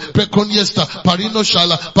praticole preconiesta parino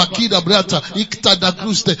shala pakida brata ikta da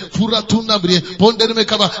gruste furatuna brie pondere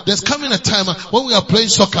mekaba. There's coming a time when we are playing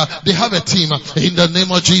soccer, they have a team in the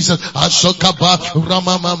name of Jesus. Ashokaba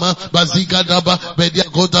ramamama bazigadaba bedia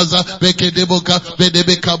godaza bekedeboka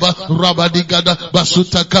bedebekaba rabadigada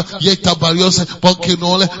basutaka yeta bariose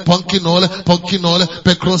ponkinole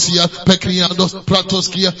pekrosia pekriandos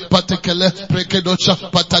pratoskia patekele prekedocha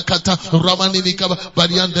patakata ramanimikaba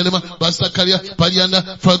Bariandelema Basakaria Pariana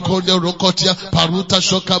Franconia Rokotia Paruta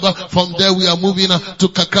Shokaba. From there we are moving to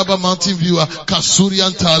Kakaba Mountain View,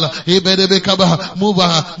 Kasuriantala Ebedebekaba. Move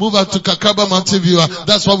to Kakaba Mountain View.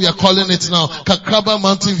 That's what we are calling it now, Kakaba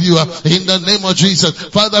Mountain View, in the name of Jesus.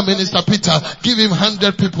 Father, Minister Peter, give him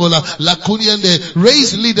 100 people, Lakuniende,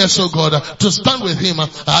 raise leaders, oh God, to stand with him.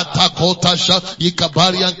 Atakotasha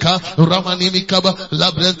Ikabarianka Ramanimikaba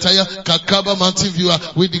Labrentaya Kakaba Mountain View.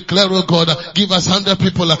 We declare, oh God, give us 100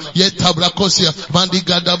 people, yet Tabrakosia,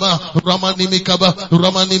 Mandigadaba, Ramanimikaba,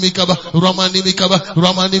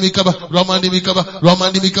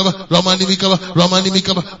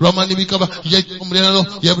 yet Umreno,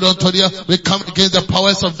 Yebrontoria. We come against the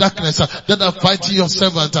powers of darkness that are fighting your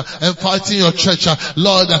servant and fighting your church.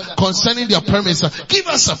 Lord, concerning their premise, give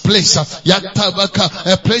us a place,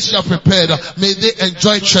 Yatabaka, a place you are prepared. May they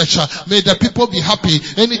enjoy church. May the people be happy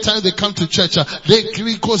anytime they come to church.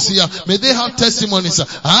 May they have testimonies.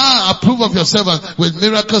 Approve of your servant with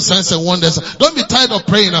miracles, signs and wonders. Don't be tired of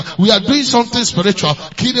praying. We are doing something spiritual.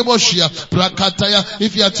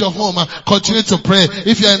 If you're at your home, continue to pray.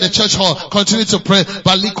 If you're in the church hall, continue to pray.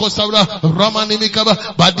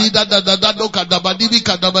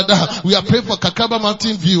 We are praying for Kakaba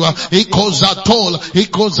Mountain View.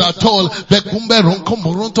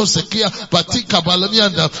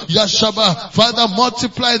 Father,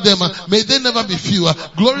 multiply them. May they never be few.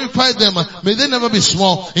 Glorify them. May they never be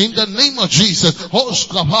small. In the name of Jesus.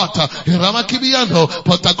 Hoskapata, Ramakibiano,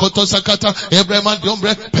 Potakoto Sakata, Ebreman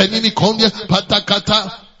Dombre, Penini Kondia,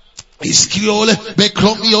 Patakata. Iskiole,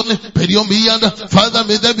 Bekromione, Pediomianda. Father,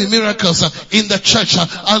 may there be miracles in the church.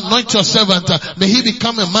 Anoint your servant. May he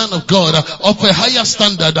become a man of God of a higher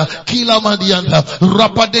standard. Kila Madianda,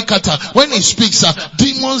 Rapadekata. When he speaks,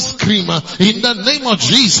 demons scream in the name of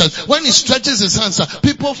Jesus. When he stretches his hands,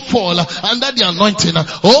 people fall under the anointing.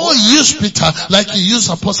 Oh, use Peter like you use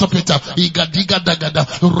Apostle Peter. Igadiga dagada,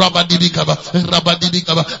 Rabadibikaba,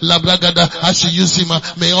 Labragada. As you use him,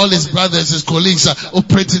 may all his brothers, his colleagues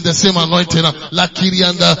operate in the same anointing. La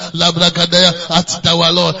Kirianda, La Bragadaya, at Dawa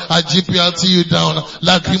Lord, at GPLT you down,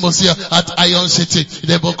 La Crimosia, at Ion City,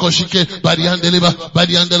 the Bokoshike, Badiandeleba,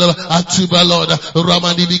 at Tuba Lord,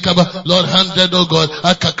 Ramanibikaba, Lord 100, oh God,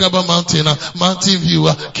 at Kakaba Mountain, Mountain View,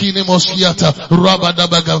 Kine Mosquiata,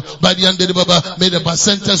 Rabadabaga, Badiandeleba. May the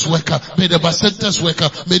Bacentas worker, may the Bacentas worker,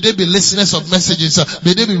 may they be listeners of messages,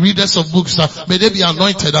 may they be readers of books, may they be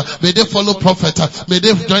anointed, may they follow prophet, may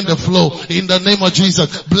they join the flow in the name of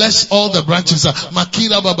Jesus. Bless all the branches.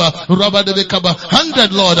 Makira Baba, Rabadebekaba,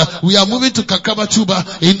 100 Lord. We are moving to Kakaba Tuba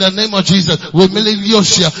in the name of Jesus. With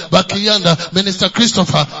Yoshia, Bakiyanda, Minister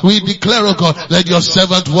Christopher, we declare, oh God, let your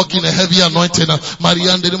servant walk in a heavy anointing.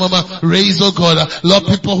 Marianne Mama, raise, oh God, Lord,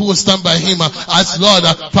 people who will stand by him as Lord,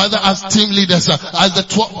 Father, as team leaders, as the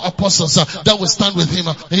 12 apostles that will stand with him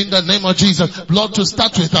in the name of Jesus. Lord, to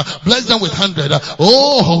start with, bless them with 100.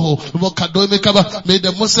 May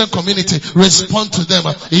the Muslim community respond to them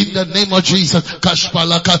in the name of Jesus.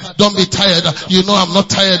 Kashpalaka, don't be tired. You know I'm not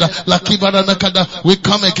tired. Lakibara Nakada, we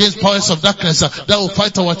come against powers of darkness that will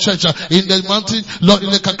fight our church in the mountain, Lord,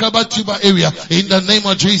 in the Kakaba Tuba area. In the name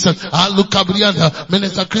of Jesus. Alukabrianda,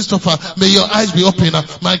 Minister Christopher, may your eyes be open.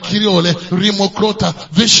 My Kiriole, Rimokrota,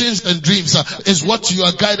 visions and dreams is what you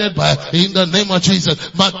are guided by. In the name of Jesus.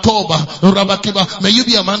 Matoba, Rabakiba, may you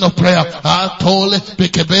be a man of prayer. Atole,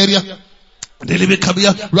 Bekeberia.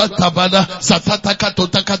 Delibekabia, Ratabada, Satataka,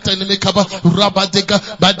 Totakata, Nemekaba,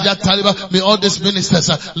 Rabadeka, Badia Taliba. May all these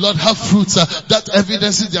ministers, Lord, have fruits that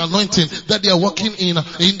evidences the anointing that they are walking in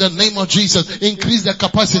the name of Jesus. Increase their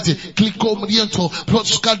capacity. Kliko Mriento,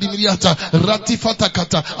 Proska Dimriata, Ratifata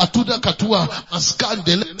Kata, Atuda Katua, Askan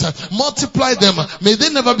Deleta. Multiply them. May they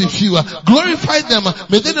never be fewer. Glorify them.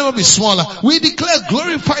 May they never be smaller. We declare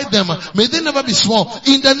glorify them. May they never be small.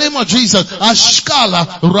 In the name of Jesus. Ashkala,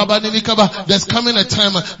 Rabanikaba. There's coming a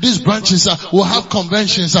time these branches will have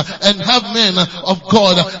conventions and have men of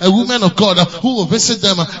God and women of God who will visit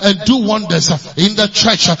them and do wonders in the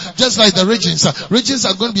church, just like the regions. Regions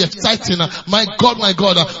are going to be exciting. My God,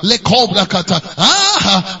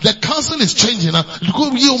 the council is changing.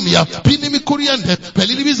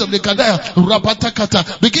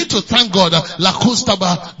 Begin to thank God.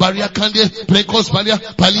 Lakustaba, Bariakande, Prekos Baria,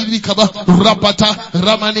 Palibikaba, Rapata,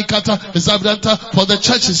 Ramanikata, Zabranta, for the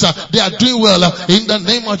churches, they are doing well in the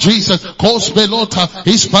name of Jesus. Kos Belota,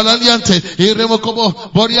 Ispalaliante,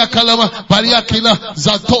 Irremokobo, Boria Kalama, Bariakila,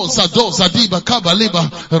 Zato, Zado, Zadiba, Kabaliba,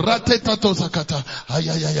 Ratetato Zakata,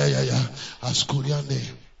 Ayayayaya, Askuriande.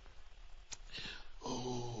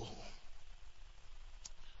 Oh,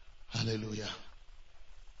 hallelujah.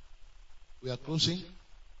 We are closing.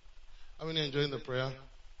 How many are enjoying the prayer?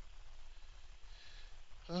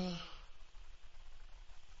 I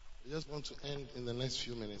just want to end in the next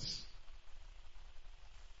few minutes.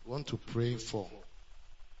 We want to pray for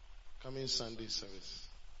coming Sunday service.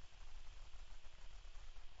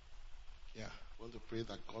 Yeah, we want to pray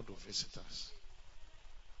that God will visit us.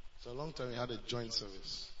 It's a long time we had a joint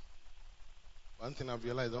service. One thing I've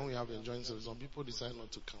realized, when we have a joint service, some people decide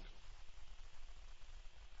not to come.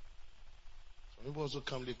 Some people also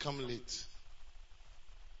come, they come late.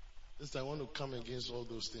 This time I want to come against all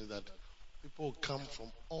those things that people come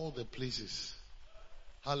from all the places.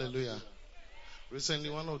 Hallelujah. Recently,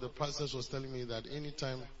 one of the pastors was telling me that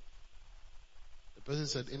anytime, the person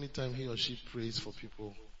said anytime he or she prays for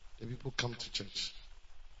people, the people come to church.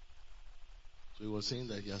 So he was saying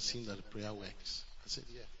that he has seen that the prayer works. I said,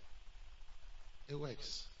 yeah, it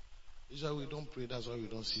works. Usually we don't pray, that's why we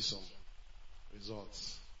don't see some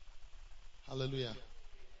results. Hallelujah.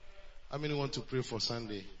 How many want to pray for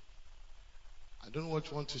Sunday? I don't know what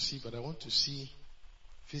you want to see, but I want to see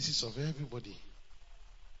faces of everybody.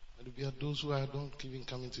 And we are those who are don't even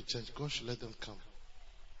coming to church. God should let them come.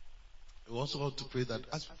 We also want to pray that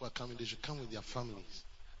as people are coming, they should come with their families.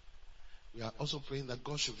 We are also praying that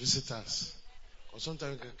God should visit us. Because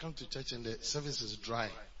sometimes we can come to church and the service is dry.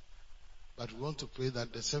 But we want to pray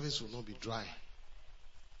that the service will not be dry.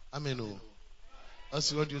 Amen.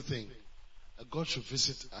 That's what do you think? That God should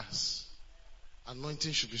visit us.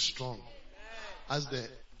 Anointing should be strong. As the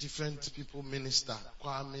different people minister,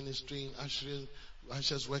 choir ministering,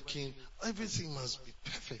 ushers working, everything must be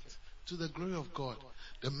perfect to the glory of God.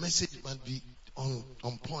 The message must be on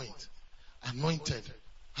point, anointed.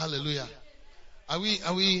 Hallelujah. Are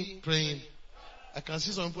we praying? I can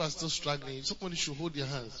see some people are still struggling. Somebody should hold their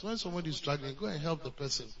hands. When somebody is struggling, go and help the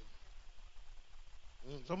person.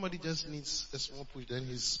 Somebody just needs a small push, then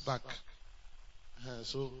he's back.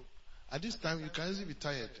 So at this time you can easily be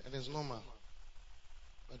tired, and it's normal.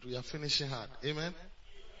 But we are finishing hard. Amen?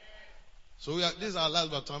 So this is our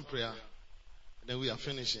last baton prayer. And then we are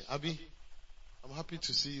finishing. Abby, I'm happy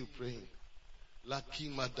to see you praying.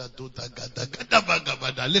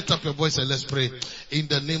 Lift up your voice and let's pray. In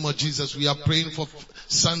the name of Jesus, we are praying for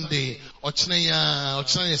Sunday. Ochnaya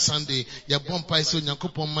Sunday. Ya bompa isi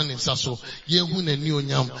onyankopon mani saso. Yehu ne ni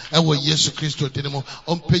onyam. Ewo Yesu Kristo dinemo.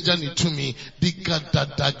 Ompeja ni tumi. Diga.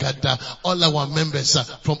 All our members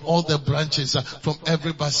from all the branches, from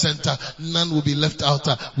every bar center, none will be left out.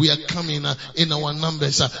 We are coming in our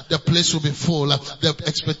numbers. The place will be full. The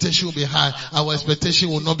expectation will be high. Our expectation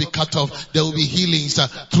will not be cut off. There will be healings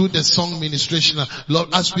through the song ministration.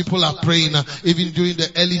 Lord, as people are praying, even during the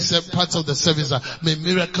early parts of the service, may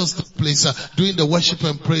miracles take place. During the worship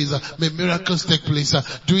and praise, may miracles take place.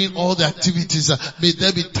 During all the activities, may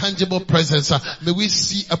there be tangible presence. May we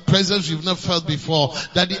see a presence we've never felt before.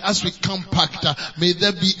 That as we come packed, may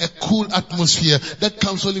there be a cool atmosphere that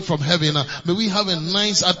comes only from heaven. May we have a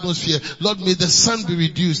nice atmosphere. Lord, may the sun be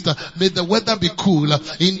reduced. May the weather be cool.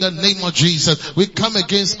 In the name of Jesus, we come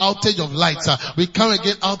against outage of lights. We come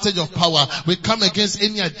against outage of power. We come against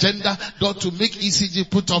any agenda to make ECG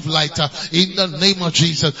put off light. In the name of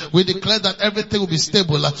Jesus, we declare that everything will be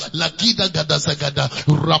stable. Lakida gadasagada,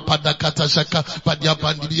 rapada katashaka, padia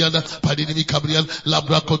bandibiana, padinimi kabrian,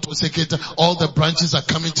 labrakoto seketa. All the branches are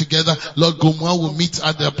coming together. Lord, Gomwa will meet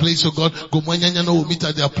at their place. Oh God, Gomwanyanyano will meet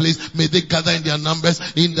at their place. May they gather in their numbers.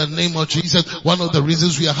 In the name of Jesus, one of the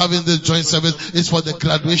reasons we are having this joint service is for the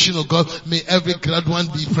graduation of God. May every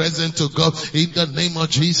graduate be present to God. in the name of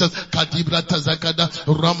Jesus. Kadibra Tazakada,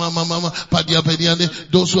 Rama Mama, Padia Pediane,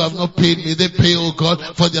 those who have not paid, may they pay, oh God,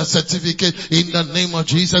 for their certificate in the name of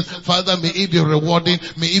Jesus. Father, may it be rewarding,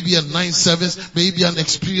 may it be a nice service, may it be an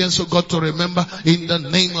experience, oh God, to remember in the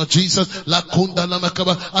name of Jesus. La Kunda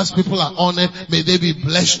Lamakaba, as people are honored, may they be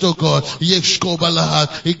blessed, oh God. Yeshkobalaha,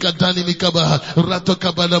 Ikadani Mikabaha, Rato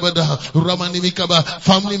Kabalabadaha, Ramani Mikaba.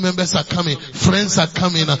 Family members are coming, friends are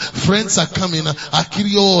coming, friends are coming.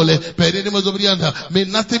 Akiriole, Perenimozobrianda. May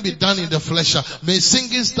nothing be done in the flesh. May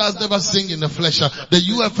singing stars never sing in the flesh. The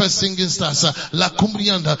UFS singing stars, La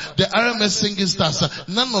Cumbrianda, the RMS singing stars,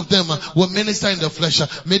 none of them will minister in the flesh.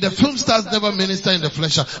 May the film stars never minister in the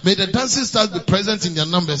flesh. May the dancing stars be present in their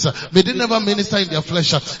numbers. May they never minister in their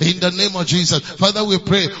flesh. In the name of Jesus. Father, we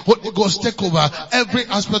pray, Holy Ghost, take over every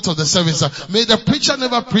aspect of the service. May the preacher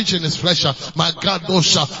never preach in his flesh. My God,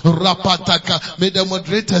 Rapataka. May the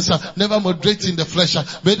moderators never moderate in the flesh.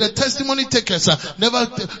 May the testimony takers never,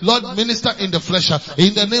 Lord, minister in the flesh.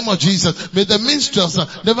 In the name of Jesus. May the minstrels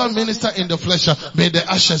never minister in the flesh. May the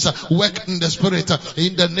ashes work in the spirit.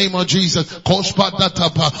 In the name of Jesus.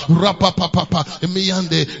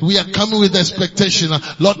 We are coming with expectation.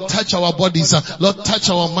 Lord, touch our bodies. Lord, touch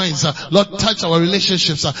our minds. Lord, touch our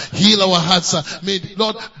relationships. Heal our hearts. May,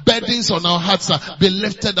 Lord, burdens on our hearts be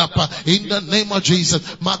lifted up. In the name of Jesus.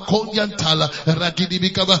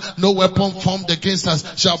 No weapon formed against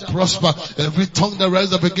us shall prosper. Every tongue that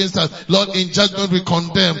rises up against us, Lord, in judgment we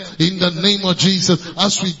condemn. In the name of Jesus,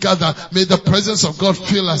 as we gather, may the presence of God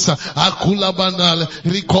fill us.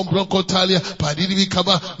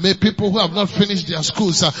 May people who have not finished their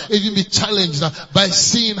schools even be challenged by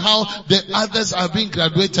seeing how the others are being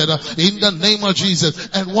graduated in the name of Jesus,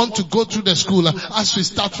 and want to go through the school as we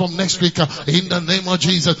start from next week in the name of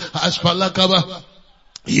Jesus.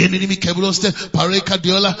 Yenini kebroste pareka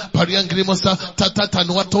diola pariangremosta tata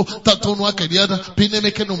tanuato tatonwa kediada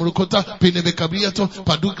pinemeke nomrukota pinebekabriato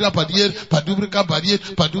padugra padier padubrika badier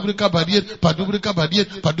padubrika badier padubrika badier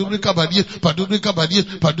padubrika badier padubrika badier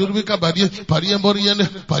padubrika badier pariamboriene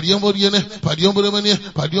pariamboriene pariambromania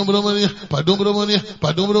pariambromania padombromania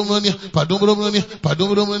padombromania padombromania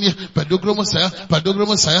padombromania padugromosaya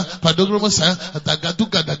padugromosaya padugromosaya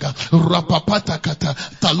tagaduga daga rapapata kata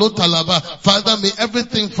talota lava. Father, may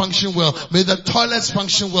everything function well. May the toilets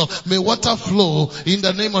function well. May water flow in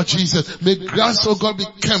the name of Jesus. May grass, oh God, be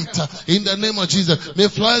kept in the name of Jesus. May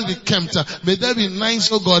flowers be kept. May there be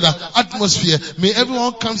nice, oh God, atmosphere. May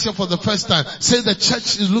everyone comes here for the first time say the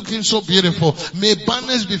church is looking so beautiful. May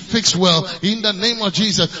banners be fixed well in the name of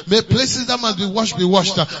Jesus. May places that must be washed be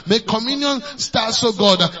washed. May communion stars, oh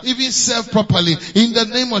God, even serve properly in the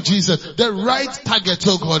name of Jesus. The right target,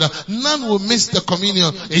 oh God. None will miss the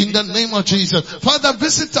communion in the name of Jesus. Father,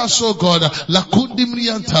 visit us, oh God.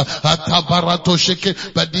 Lakundimrianta atabarato sheke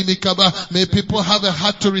badimikaba. May people have a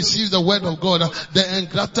heart to receive the word of God, the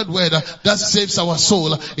engrafted word that saves our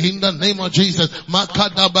soul in the name of Jesus.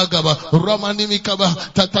 Makadabagaba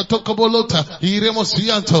romanimikaba tatatokabolota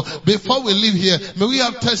iremosrianto. Before we leave here, may we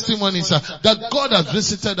have testimonies that God has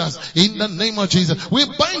visited us in the name of Jesus. We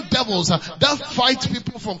bind devils that fight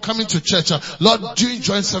people from coming to church. Lord, during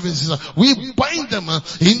joint services, we bind them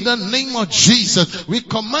in the name of Jesus. We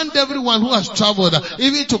command everyone who has traveled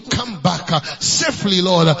even to come back safely,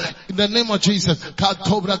 Lord, in the name of Jesus.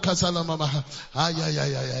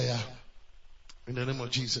 In the name of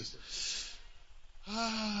Jesus.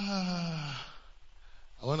 I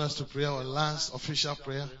want us to pray our last official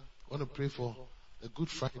prayer. I want to pray for a Good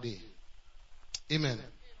Friday. Amen.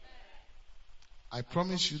 I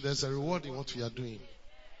promise you there's a reward in what we are doing.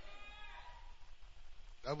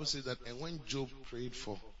 The Bible says that, and when Job prayed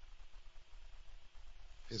for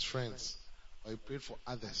his friends, or he prayed for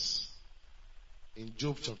others, in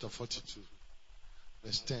Job chapter 42,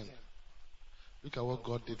 verse 10, look at what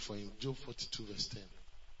God did for him. Job 42, verse 10.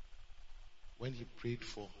 When he prayed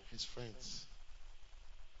for his friends,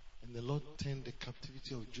 and the Lord turned the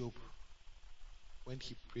captivity of Job when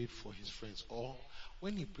he prayed for his friends. Or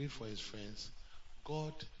when he prayed for his friends,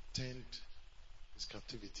 God turned his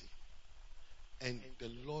captivity. And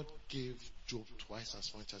the Lord gave Job twice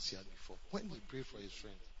as much as he had before. When he prayed for his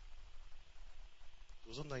friends.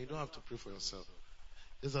 So sometimes you don't have to pray for yourself.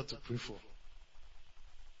 You just have to pray for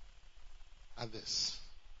others.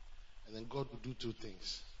 And then God will do two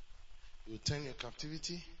things. He will turn your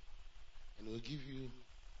captivity and he will give you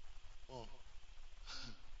more.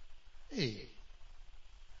 Hey.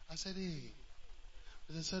 I said, hey.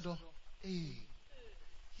 I said, oh, hey.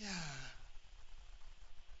 Yeah.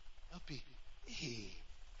 Happy. Hey.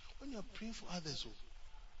 When you're praying for others,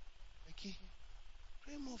 okay?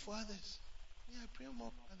 Pray more for others. Yeah, I pray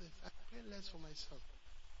more for others. I pray less for myself.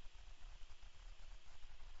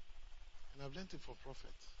 And I've learned it for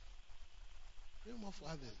Prophet. Pray more for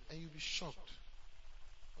others and you'll be shocked.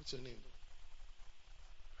 What's your name?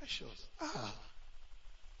 Precious.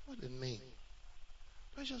 What a name.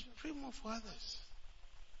 Precious, pray more for others.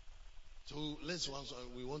 So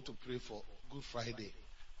we want to pray for Good Friday.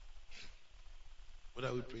 What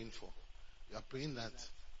are we praying for? We are praying that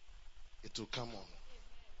it will come on.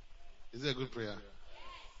 Is it a good prayer?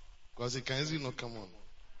 Because it can easily not come on.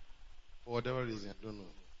 For whatever reason, I don't know.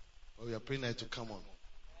 But we are praying that it will come on.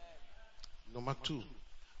 Number 2,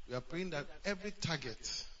 we are praying that every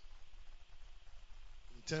target,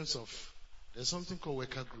 in terms of, there's something called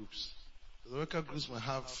worker groups. So the worker groups might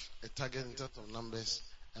have a target in terms of numbers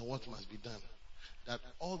and what must be done. That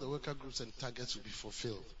all the worker groups and targets will be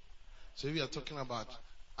fulfilled. So if we are talking about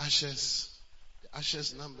ashes, the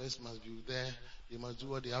ashes numbers must be there. They must do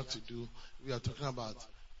what they have to do. We are talking about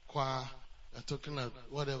choir, we are talking about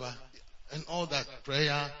whatever, and all that,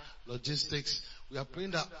 prayer, logistics. We are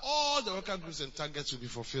praying that all the worker groups and targets will be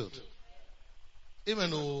fulfilled. Amen.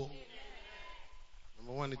 Number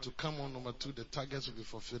 1, it will come on. Number 2, the targets will be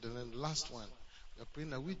fulfilled. And then the last one, we are praying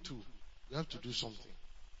that we too, we have to do something.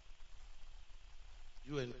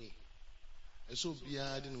 You and me. And so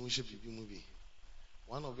in worship movie.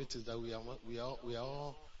 One of it is that we are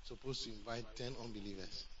all supposed to invite 10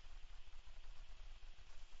 unbelievers.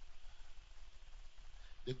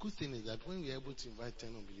 The good thing is that when we are able to invite 10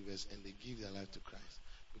 unbelievers and they give their life to Christ,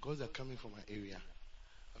 because they're coming from our area,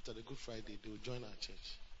 after the Good Friday, they will join our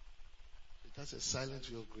church. That's a silent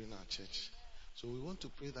way of growing our church. So we want to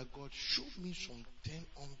pray that God show me some 10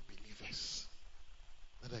 unbelievers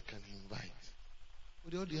that I can invite.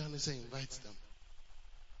 With all the honest, invite them.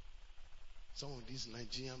 Some of these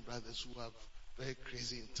Nigerian brothers who are very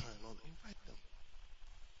crazy in time, invite them.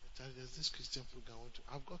 There's this Christian program.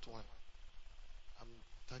 I've got one. I'm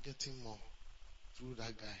targeting more through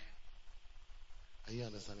that guy. Are you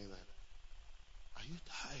understanding that? Are you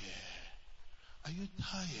tired? Are you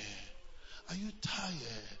tired? Are you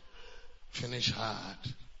tired? Finish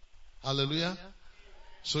hard. Hallelujah.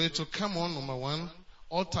 So it will come on, number 1.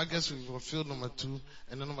 All targets will be fulfilled, number 2.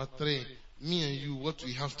 And then number 3, me and you, what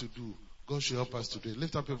we have to do. God should help us today.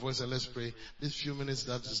 Lift up your voice and let's pray. These few minutes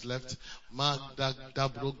that is left.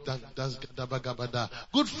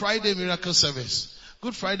 Good Friday miracle service.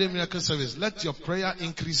 Good Friday miracle service. Let your prayer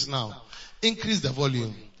increase now. Increase the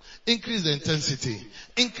volume. Increase the intensity.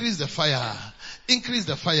 Increase the fire. Increase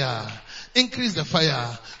the fire. Increase the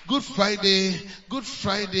fire. Good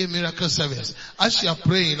Friday miracle service. As you are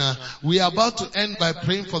praying, we are about to end by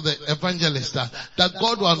praying for the evangelist, that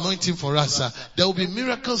God will anoint him for us. There will be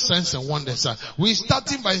miracle signs and wonders. We're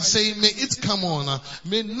starting by saying, may it come on.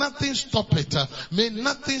 May nothing stop it. May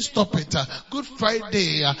nothing stop it. Good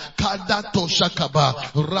Friday. Kadato shakaba.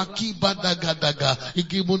 Raki badagadaga.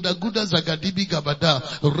 Igimunda guda zagadibi gabada.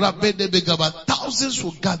 Rabede begaba. Thousands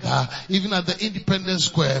will gather, even at the Independence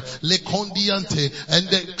Square. Lekondiante and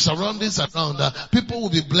the surroundings around. People will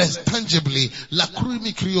be blessed tangibly. La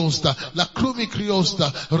Krumi Kriosta,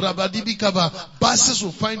 Rabadibikaba. Buses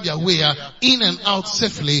will find their way in and out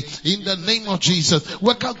safely in the name of Jesus.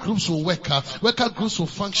 Worker groups will work. Worker groups will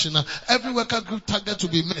function. Every worker group target will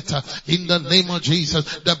be met in the name of Jesus.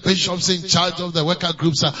 The bishops in charge of the worker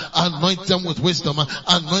groups anoint them with wisdom,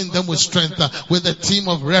 anoint them with strength, with a team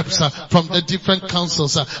of reps from the different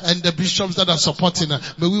councils and the bishops that are supporting.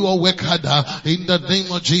 May we all work harder in the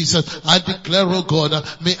name of Jesus. I declare, oh God,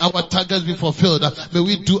 may our targets be fulfilled. May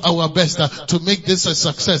we do our best to make this a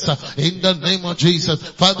success in the name of Jesus.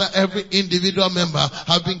 Father, every individual member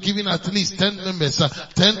have been given at least 10 members,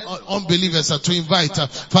 10 unbelievers to invite.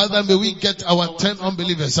 Father, may we get our 10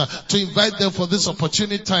 unbelievers to invite them for this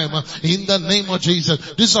opportunity time in the name of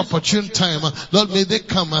Jesus. This opportune time, Lord, may they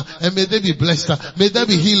come and may they be blessed. May there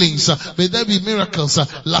be healings. May there be miracles.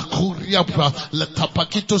 La kuriapra, la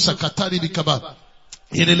tapakito sakatari bikaba.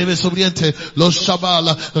 Ineleve sobriente, los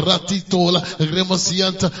shabala, ratitola,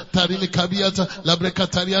 remosianta, tarini kabiata,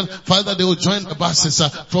 labrekatarian. Father, they will join the buses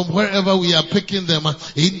from wherever we are picking them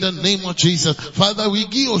in the name of Jesus. Father, we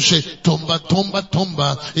gioshe, tomba,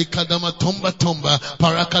 ikadama tomba,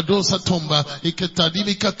 parakadosa tomba,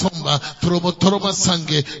 iketadimika tomba, tromotroma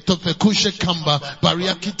sange, tofekushe kamba,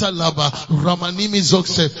 bariakita laba, ramanimi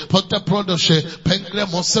zokse, pota prodoshe, Egre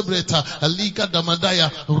Mosebreta, Aliga Damadaya,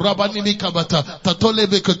 Rabanini Kabata, Tatole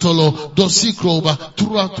Bekotolo, Dosikroba,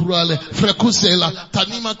 Turale, Frekusela,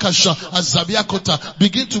 Tanima Kasha, Azabiakota.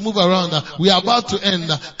 Begin to move around. We are about to end.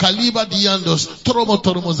 Kaliba Diandos,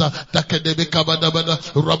 Toromoza, Dakedebe Kabadabada,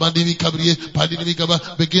 Rabandini Kabri, Padini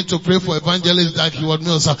Kaba. Begin to pray for evangelist that he would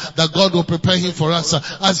know, that God will prepare him for us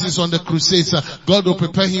as he's on the crusades. God will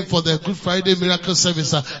prepare him for the Good Friday miracle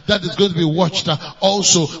service that is going to be watched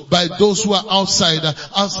also by those who are outside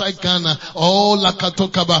Ghana. Oh,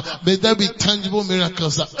 Lakatokaba. May there be tangible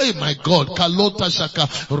miracles. Oh my God. Kalota Shaka.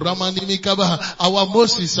 Ramanimi Kaba. Our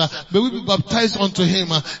Moses, may we be baptized unto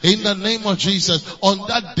him in the name of Jesus. On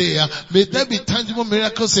that day, may there be tangible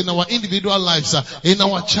miracles in our individual lives, in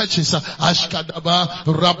our churches. Ashkadaba,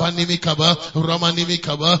 Rabanimi Kaba, Ramanimi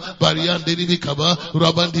Kaba, Bariandini Kaba,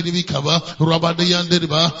 Rabandini Kaba,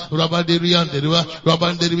 Rabadianderiba, Rabadirianderiba,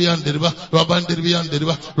 Rabandirianderiba,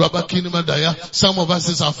 Rabandirianderiba, Rabakinimadaya. Some of us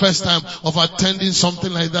is our first time of attending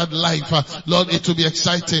something like that live. Lord, it will be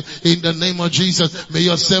exciting in the name of Jesus. May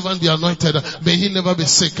your servant be anointed. May he never be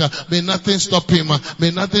sick. May nothing stop him.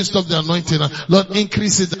 May nothing stop the anointing. Lord,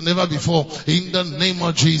 increase it than never before in the name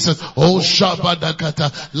of Jesus. Oh,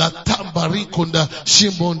 Shabadakata, La Tambarikunda,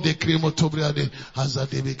 Shimon de Krimotobriade,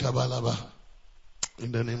 Hazadebi Kabalaba.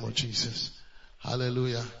 In the name of Jesus.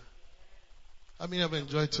 Hallelujah. I mean, I've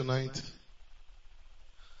enjoyed tonight.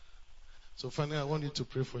 So finally, I want you to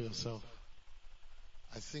pray for yourself.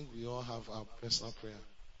 I think we all have our personal prayer.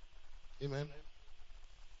 Amen.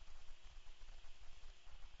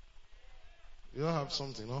 We all have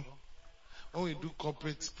something, no? When we do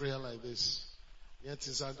corporate prayer like this, yet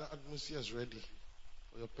the atmosphere is ready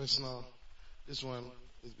for your personal. This one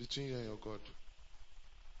is between you and your God.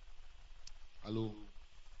 Hello.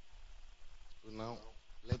 So now,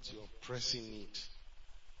 let your pressing need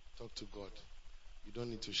talk to God. You don't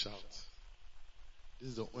need to shout. This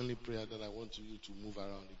is the only prayer that I want you to move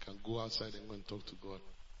around. You can go outside and go and talk to God.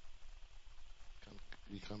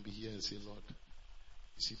 We can be here and say, Lord, you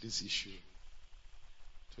see this issue.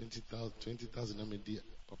 20,000 amedi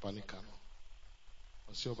Papa Nikano.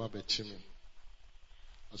 I saw Baba Chimi.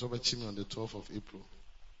 I saw Baba Chimi on the 12th of April.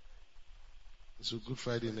 It's a Good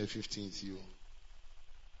Friday on the 15th. You.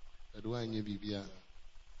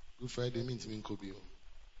 Good Friday means Minkobio.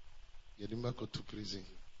 Yedimba go to prison.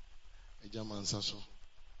 Ejaman Sasso.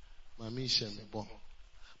 Mami Shem Bon.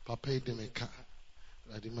 Papa Demeka.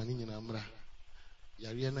 Radimani Namra.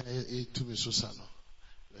 Yariana to me Susano.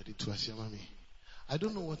 Ready to ask your mommy. I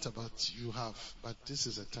don't know what about you have, but this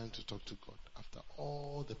is a time to talk to God after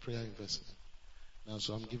all the prayer investment. Now,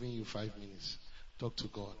 so I'm giving you 5 minutes. Talk to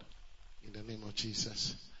God in the name of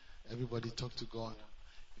Jesus. Everybody talk to God.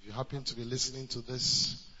 If you happen to be listening to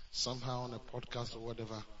this somehow on a podcast or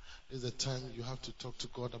whatever, this is the time you have to talk to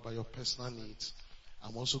God about your personal needs.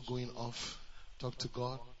 I'm also going off. Talk to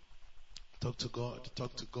God. Talk to God.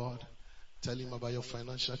 Talk to God. Tell him about your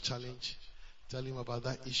financial challenge. Tell him about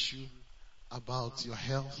that issue. About your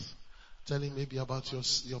health. Tell him maybe about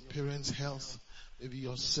your parents' health. Maybe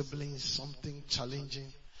your siblings, something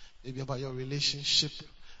challenging. Maybe about your relationship.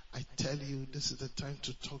 I tell you, this is the time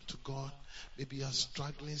to talk to God. Maybe you are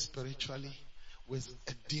struggling spiritually with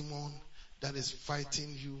a demon that is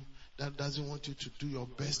fighting you, that doesn't want you to do your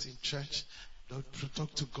best in church.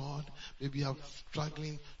 Talk to God. Maybe you are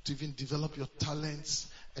struggling to even develop your talents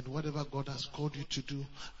and whatever God has called you to do.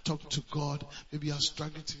 Talk to God. Maybe you are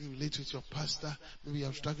struggling to relate with your pastor. Maybe you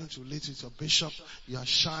are struggling to relate with your bishop. You are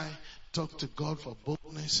shy. Talk to God for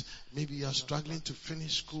boldness. Maybe you are struggling to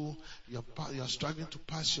finish school. You are struggling to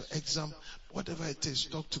pass your exam. Whatever it is,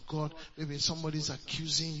 talk to God. Maybe somebody is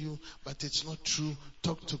accusing you, but it's not true.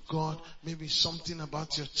 Talk to God. Maybe something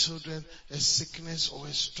about your children, a sickness or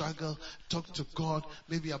a struggle. Talk to God.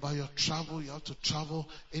 Maybe about your travel. You have to travel.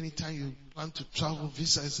 Anytime you plan to travel,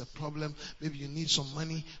 visa is a problem. Maybe you need some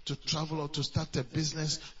money to travel or to start a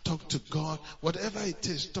business. Talk to God. Whatever it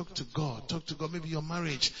is, talk to God. Talk to God. Maybe your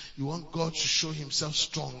marriage, you want God to show himself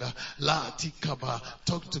stronger. La tikaba.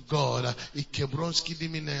 Talk to God. Ikebronski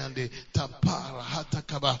dimine and tapara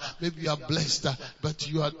hatakaba. Maybe you are blessed, but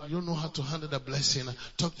you don't know how to handle the blessing.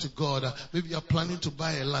 Talk to God. Maybe you are planning to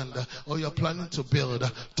buy a land, or you are planning to build.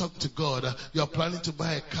 Talk to God. You are planning to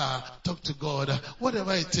buy a car. Talk to God.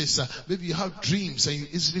 Whatever it is, maybe you have dreams and you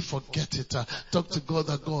easily forget it. Talk to God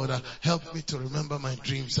that God, help me to remember my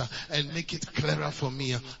dreams and make it clearer for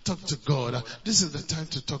me. Talk to God. This is the time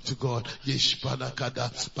to talk to God.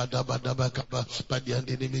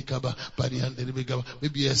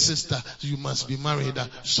 Maybe a sister, you you must be married.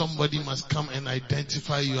 Somebody must come and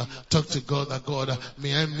identify you. Talk to God that God,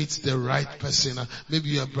 may I meet the right person. Maybe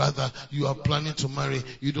you're a brother, you are planning to marry.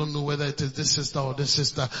 You don't know whether it is this sister or this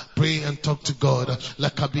sister. Pray and talk to God.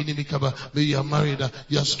 Maybe you are married,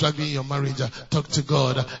 you are struggling in your marriage. Talk to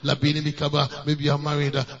God. Maybe you are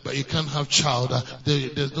married, but you can't have child.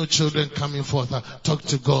 There's no children coming forth. Talk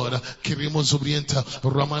to God. Kirimo Zubrienta,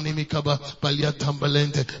 Ramani Mikaba, Balia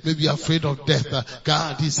Tambalente. Maybe you're afraid of death.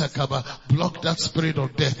 God Isakaba, block that spirit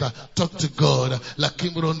of death. Talk to God.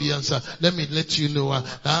 Lakimrondi answer. Let me let you know,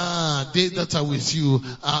 they that are with you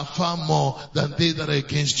are far more than they that are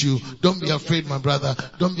against you. Don't be afraid, my brother.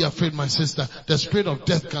 Don't be afraid, my sister. The spirit of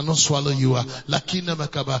death cannot swallow you. Lakina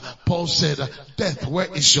Makaba. Paul said, death, where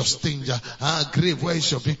is your sting? Grave, where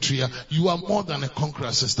is your victory? You are more than a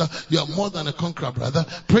conqueror, sister. You are more than a conqueror, brother.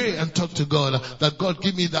 Pray and talk to God that God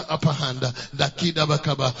give me that upper hand.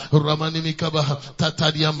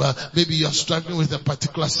 Maybe you are struggling with a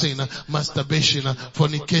particular sin, masturbation,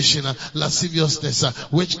 fornication,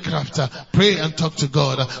 lasciviousness, witchcraft. Pray and talk to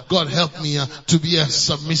God. God, help me to be a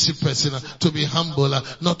submissive person, to be humble,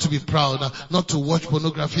 not to be proud, not to watch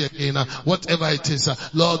pornography again, whatever it is.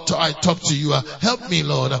 Lord, I talk to you. Help me,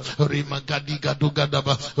 Lord.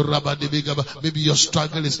 Maybe your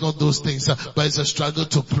struggle is not those things, but it's a struggle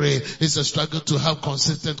to pray. It's a struggle to have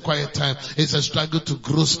consistent quiet time. It's a struggle to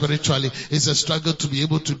grow spiritually. It's a struggle to be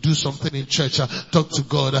able to do something in church. Talk to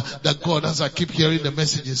God. That God, as I keep hearing the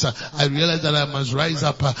messages, I realize that I must rise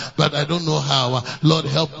up, but I don't know how. Lord,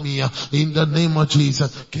 help me in the name of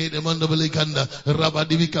Jesus.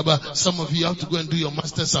 Some of you have to go and do your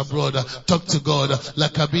masters abroad. Talk to God.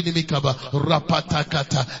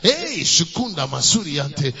 Hey, Shukunda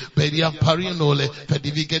Masuriante, Beria Parinole,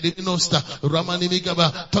 Pedivigedinosta,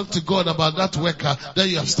 Ramanimigaba. Talk to God about that worker that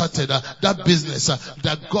you have started, that business,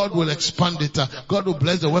 that God will expand it, God will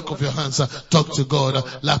bless the work of your hands. Talk to God,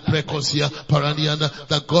 La Precocia, Parandiana,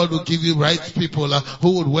 that God will give you right people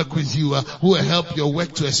who will work with you, who will help your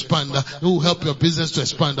work to expand, who will help your business to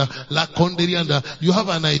expand. La Condirianda, you have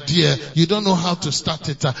an idea, you don't know how to start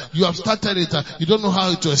it, you have started it, you don't know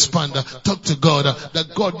how to expand. Talk to God,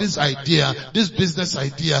 that God, this idea, this business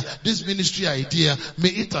idea, this ministry idea, may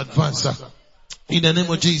it advance. In the name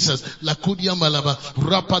of Jesus, Lakudia Malaba,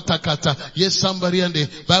 Rapatakata. Yes, somebody, and the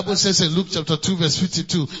Bible says in Luke chapter 2 verse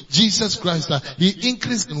 52, Jesus Christ, He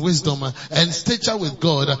increased in wisdom and stature with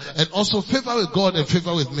God, and also favor with God and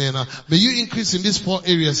favor with men. May you increase in these 4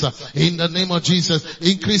 areas, in the name of Jesus.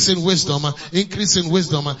 Increase in wisdom, increase in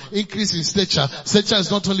wisdom, increase in stature. Stature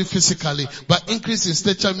is not only physically, but increase in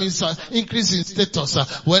stature means increase in status.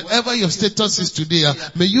 Wherever your status is today,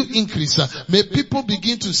 may you increase. May people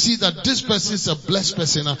begin to see that this person is a blessed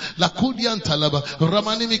person. Lakudian Talaba,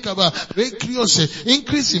 Ramanimikaba, Rekriose,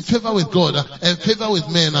 increase in favor with God and favor with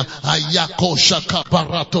men. Ayako Shaka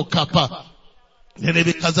Barato Kapa. May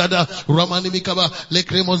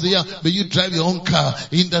you drive your own car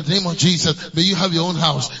in the name of Jesus. May you have your own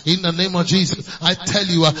house in the name of Jesus. I tell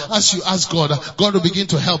you, as you ask God, God will begin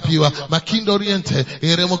to help you.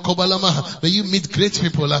 May you meet great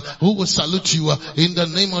people who will salute you in the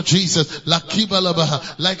name of Jesus.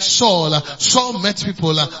 Like Saul met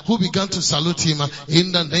people who began to salute him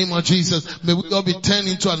in the name of Jesus. May we all be turned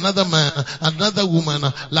into another man, another woman.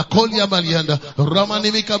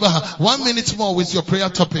 1 minute more with your prayer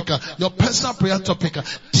topic, your personal prayer topic.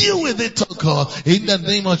 Deal with it, oh God, in the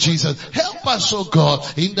name of Jesus. Help us, oh God,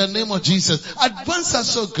 in the name of Jesus. Advance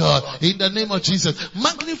us, oh God, in the name of Jesus.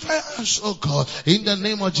 Magnify us, oh God, in the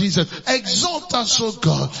name of Jesus. Exalt us, oh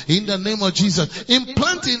God, in the name of Jesus.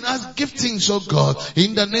 Implant in us giftings, oh God,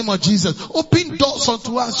 in the name of Jesus. Open doors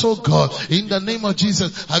unto us, oh God, in the name of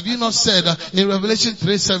Jesus. Have you not said in Revelation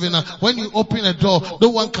 3:7, when you open a door, no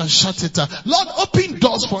one can shut it. Lord, open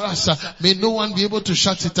doors for us. May no one be able to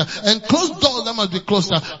shut it, and close doors that must be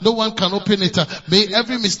closed. No one can open it. May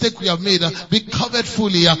every mistake we have made be covered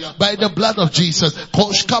fully by the blood of Jesus.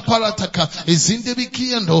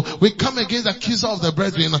 We come against the accuser of the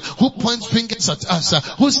brethren who points fingers at us,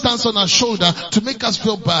 who stands on our shoulder to make us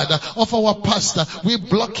feel bad of our pastor. We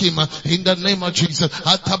block him in the name of Jesus.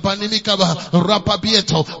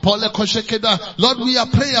 Lord, we are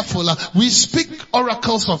prayerful. We speak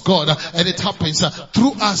oracles of God, and it happens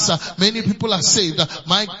through us. Many people are saved.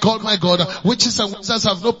 My God, witches and wizards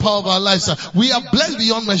have no power of our lives. We are blessed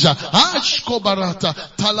beyond measure. Ashkobarata,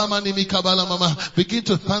 Talamani Mikabala Mama. Begin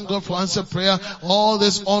to thank God for answered prayer. All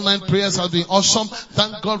these online prayers have been awesome.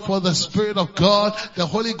 Thank God for the Spirit of God, the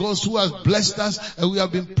Holy Ghost who has blessed us, and we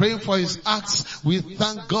have been praying for His acts. We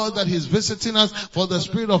thank God that He's visiting us, for the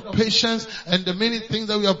spirit of patience and the many things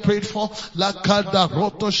that we have prayed for. Lakada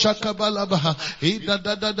roto shakabalabaha. Ida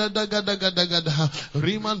da da da da da da da da da.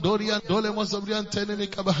 Rimandorian dole mosabrian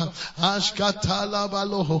tenemikabaha. Ashkatala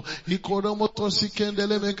baloho. Ikoromoto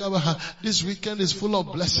sikendele mekabaha. This weekend is full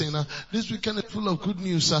of blessing. This weekend is full of good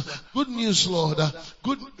news. Good news, Lord.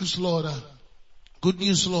 Good news, Lord. Good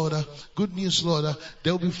news, Lord. Good news, Lord.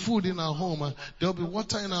 There will be food in our home. There will be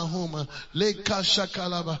water in our home. Leka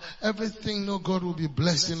shakalaba. Everything, no God, will be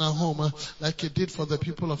blessed in our home, like He did for the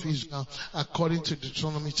people of Israel, according to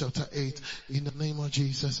Deuteronomy chapter 8. In the name of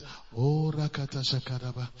Jesus. Oh, rakata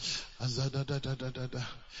shakaraba. Azada da da da da da.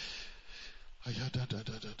 Ayada da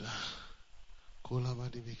da da da. Kolaba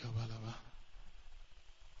di bikabalaba.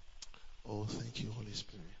 Oh, thank you, Holy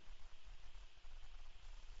Spirit.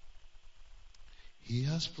 He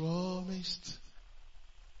has promised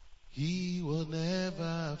He will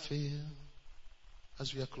never fail.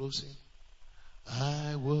 As we are closing,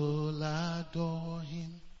 I will adore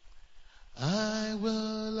Him. I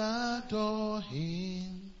will adore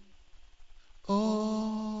Him.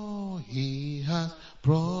 Oh, He has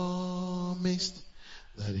promised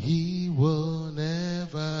that He will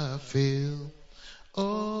never fail.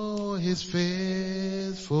 Oh, His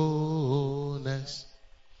faithfulness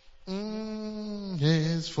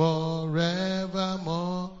is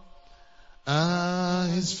forevermore.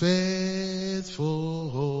 His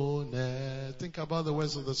faithfulness. Think about the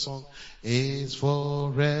words of the song. Is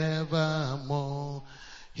forevermore.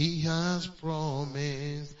 He has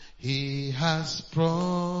promised. He has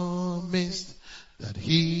promised that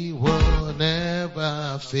He will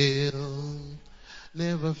never fail.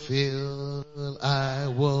 Never fail. I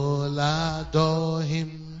will adore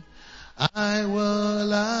Him. I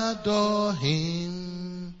will adore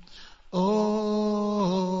Him.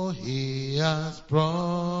 Oh, He has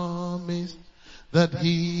promised that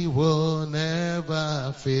He will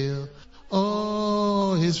never fail.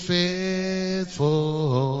 Oh, His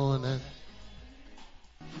faithfulness.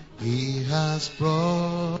 He has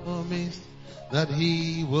promised that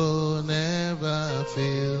He will never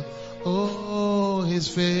fail. Oh, His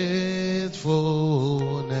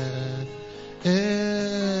faithfulness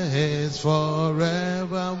is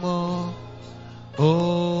forevermore.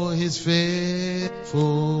 Oh, His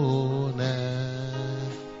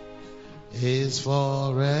faithfulness is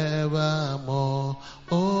forevermore.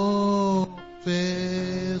 Oh,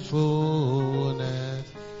 faithfulness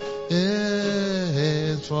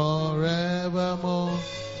is forevermore.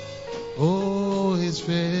 Oh, His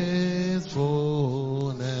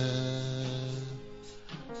faithfulness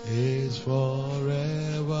is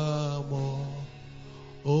forevermore.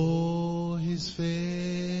 Oh, His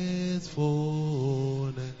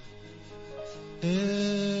faithfulness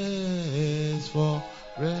is forevermore.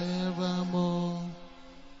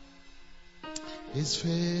 His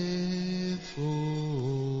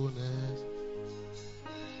faithfulness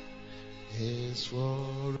is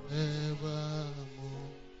forevermore.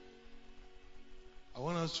 I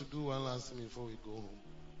want us to do one last thing before we go home.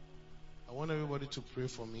 I want everybody to pray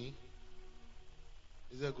for me.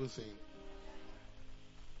 Is that a good thing?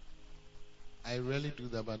 I rarely do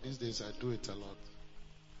that, but these days I do it a lot.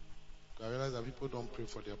 I realize that people don't pray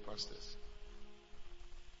for their pastors.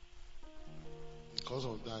 Because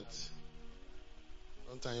of that,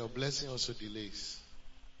 sometimes your blessing also delays.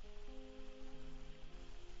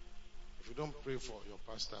 If you don't pray for your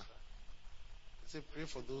pastor, I say pray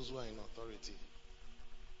for those who are in authority.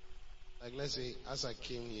 Like let's say, as I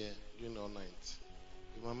came here during the night,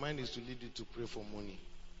 if my mind is to lead you to pray for money,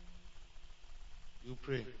 you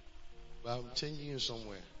pray. But I'm changing you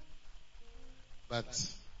somewhere.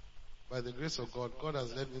 But by the grace of God, God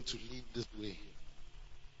has led me to lead this way.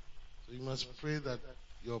 So you must pray that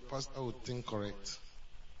your pastor would think correct.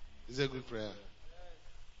 Is it a good prayer?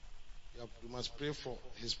 You must pray for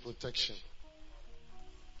his protection.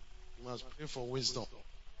 You must pray for wisdom.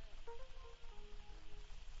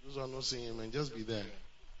 Those who are not saying amen, just be there.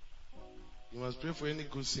 You must pray for any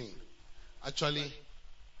good thing. Actually,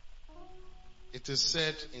 it is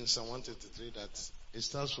said in Psalm 133 that it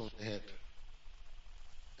starts from the head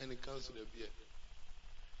and it comes to the beard.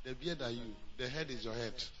 The beard are you. The head is your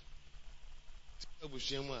head.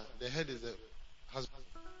 The head is the husband.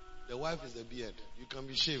 The wife is the beard. You can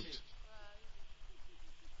be shaved.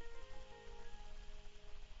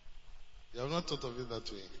 You have not thought of it that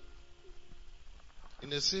way. In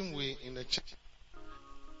the same way, in the church,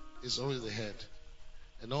 it's always the head.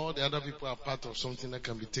 And all the other people are part of something that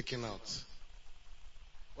can be taken out.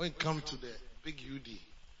 When it comes to the big UD,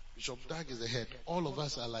 Bishop Dag is the head. All of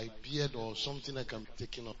us are like beard or something that can be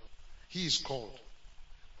taken out. He is called.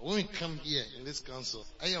 But when we come here in this council,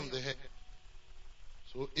 I am the head.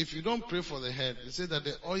 So if you don't pray for the head, you say that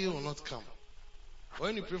the oil will not come.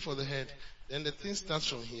 When you pray for the head, then the thing starts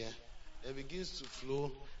from here. It begins to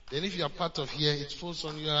flow. Then if you are part of here, it falls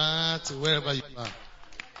on you to wherever you are.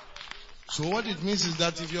 So what it means is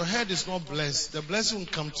that if your head is not blessed, the blessing will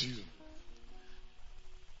come to you.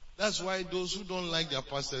 That's why those who don't like their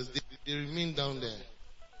pastors, they remain down there.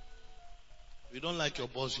 If you don't like your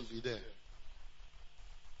boss, you'll be there.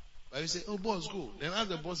 But you say, oh boss, go. Then as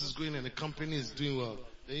the boss is going and the company is doing well,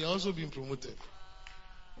 then you're also being promoted.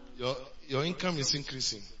 Your income is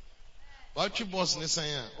increasing. But your boss, that's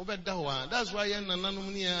why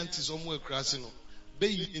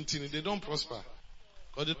they don't prosper.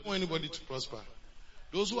 Because they don't want anybody to prosper.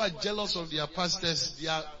 Those who are jealous of their pastors, they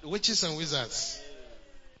are witches and wizards.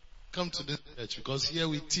 Come to this church because here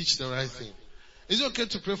we teach the right thing. Is it okay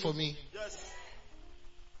to pray for me? Yes.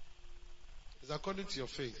 It's according to your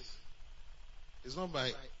faith. It's not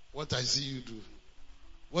by what I see you do.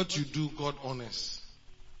 What you do, God honors.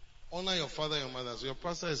 Honor your father and your mother. So your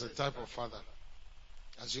pastor is a type of father.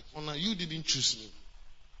 As you honor, you didn't choose me.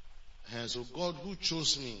 And so God who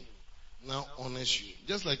chose me now honors you.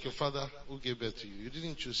 Just like your father who gave birth to you. You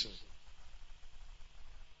didn't choose him.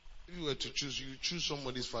 If you were to choose, you choose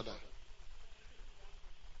somebody's father.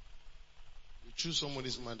 You choose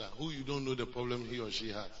somebody's mother who you don't know the problem he or she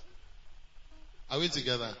has. Are we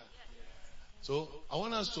together? So I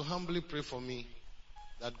want us to humbly pray for me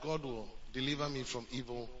that God will deliver me from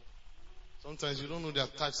evil. Sometimes you don't know the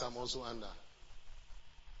attacks I'm also under.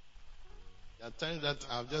 There are times that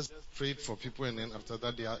I've just prayed for people and then after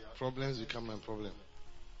that their problems become my problem.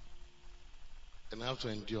 And I have to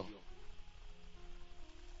endure.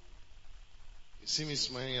 You see me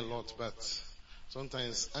smiling a lot, but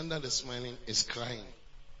sometimes under the smiling is crying.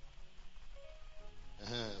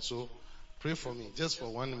 So pray for me, just for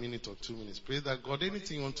 1 minute or 2 minutes. Pray that God,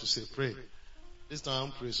 anything you want to say, pray. This time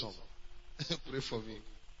I'll pray some. Pray for me.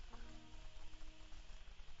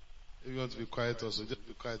 If you want to be quiet also, just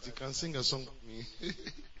be quiet. You can sing a song for me.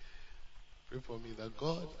 Pray for me that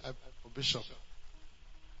God, I pray for Bishop.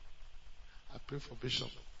 I pray for Bishop.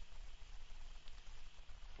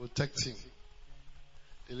 Protect him.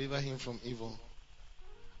 Deliver him from evil.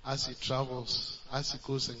 As he travels, as he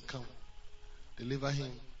goes and comes. Deliver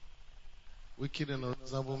him. Wicked and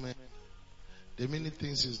unreasonable man. The many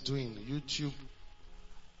things he's doing. YouTube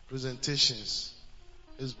presentations.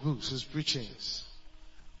 His books, his preachings.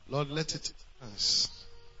 Lord, let it advance.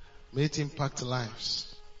 May it impact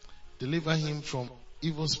lives. Deliver him from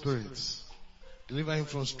evil spirits. Deliver him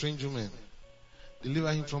from strange women.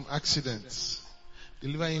 Deliver him from accidents.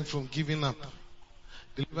 Deliver him from giving up.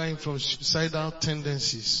 Deliver him from suicidal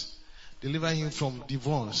tendencies. Deliver him from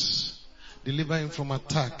divorce. Deliver him from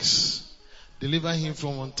attacks. Deliver him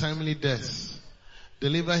from untimely death.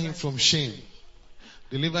 Deliver him from shame.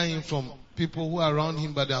 Deliver him from people who are around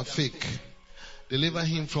him but they are fake. Deliver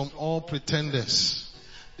him from all pretenders.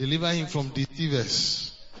 Deliver him from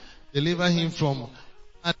deceivers. Deliver him from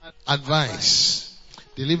bad advice.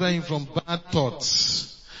 Deliver him from bad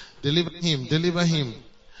thoughts. Deliver him. Deliver him.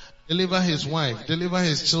 Deliver his wife. Deliver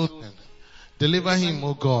his children. Deliver him,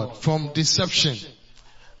 O God, from deception.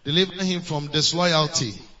 Deliver him from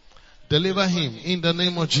disloyalty. Deliver him in the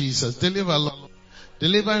name of Jesus. Deliver, Lord.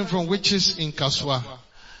 Deliver him from witches in Kaswa.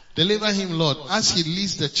 Deliver him, Lord, as he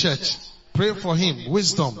leads the church. Pray for him,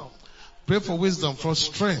 wisdom. Pray for wisdom, for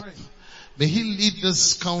strength. May he lead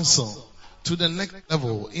this council to the next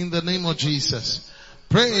level in the name of Jesus.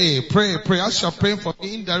 Pray, pray, pray. As you are praying for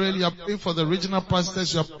me indirectly, you are praying for the regional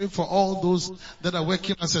pastors, you are praying for all those that are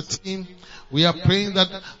working as a team. We are praying that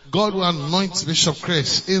God will anoint Bishop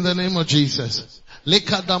Chris in the name of Jesus.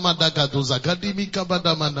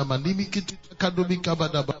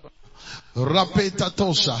 Rapeta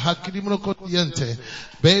tosha hakrimno kotiente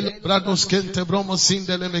bel brados kente bromo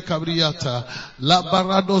sindele me kabriata la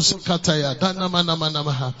barados kataya dana mana mana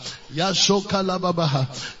maha ya shoka la babaha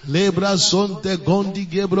lebra sonte gondi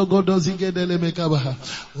gebro godozi gedele me kabaha.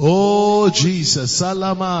 Oh Jesus,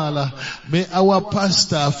 salamala, may our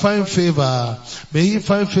pastor find favor. May he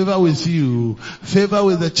find favor with you, favor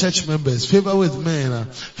with the church members, favor with men,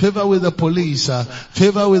 favor with the police,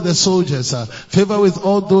 favor with the soldiers, favor with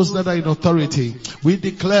all those that are in authority. We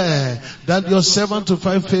declare that your servant to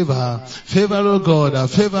find favor, favor, O God,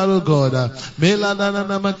 favor, O God.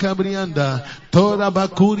 Tora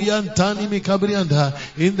Bakurian Tani Mikabrianda.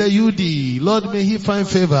 In the UD, Lord, may he find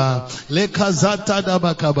favor. Lekazata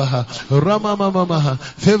Dabakabaha. Rama Mamaha.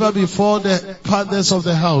 Favor before the fathers of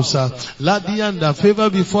the house. Ladianda. Favor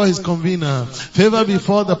before his convener. Favor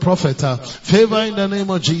before the prophet. Favor in the name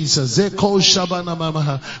of Jesus. Zeko Shabana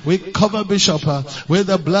Mamaha. We cover Bishop with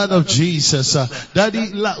the blood of Jesus.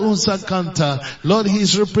 Daddy La Unsa Kanta. Lord, he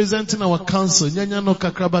is representing our council. Nyanyano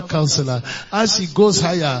Kakraba counselor. As he goes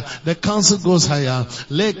higher, the council goes higher.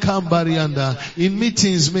 Le Kambarianda. In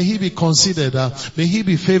meetings, may he be considered. May he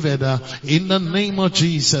be favored. In the name of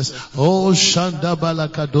Jesus. Oh Shanda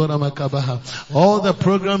Balakadora Makabaha. All the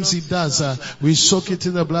programs he does, we soak it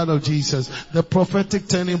in the blood of Jesus. The prophetic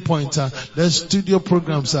turning point, the studio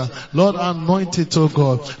programs, Lord, anoint it, oh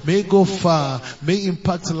God. May go far. May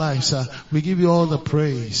impact lives. We give you all the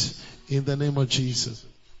praise in the name of Jesus.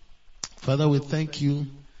 Father, we thank you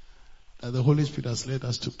that the Holy Spirit has led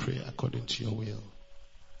us to pray according to your will.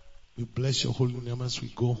 We bless your holy name as we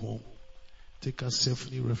go home. Take us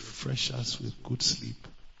safely, refresh us with good sleep.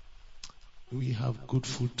 We have good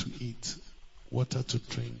food to eat, water to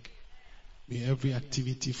drink. May every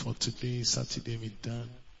activity for today, Saturday, be done.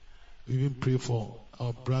 We even pray for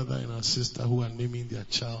our brother and our sister who are naming their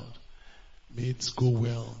child. May it go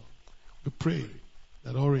well. We pray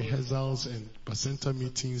that all rehearsals and placenta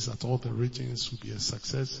meetings at all the regions will be a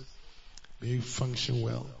success. May it function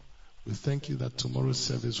well. We thank you that tomorrow's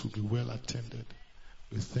service will be well attended.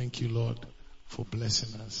 We thank you, Lord, for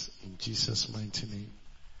blessing us in Jesus' mighty name.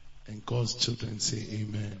 And God's children say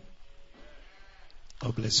amen.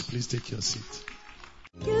 God bless you. Please take your seat.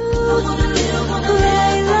 I wanna live,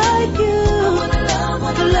 pray like you. I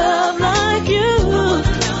wanna love like you.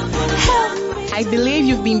 Help me. I believe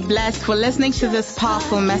you've been blessed for listening to this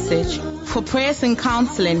powerful message. For prayers and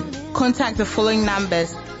counseling, contact the following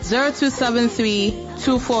numbers: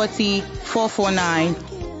 0273-240-449,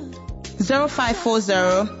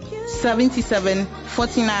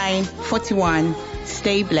 0540-77-49-41.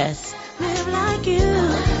 Stay blessed.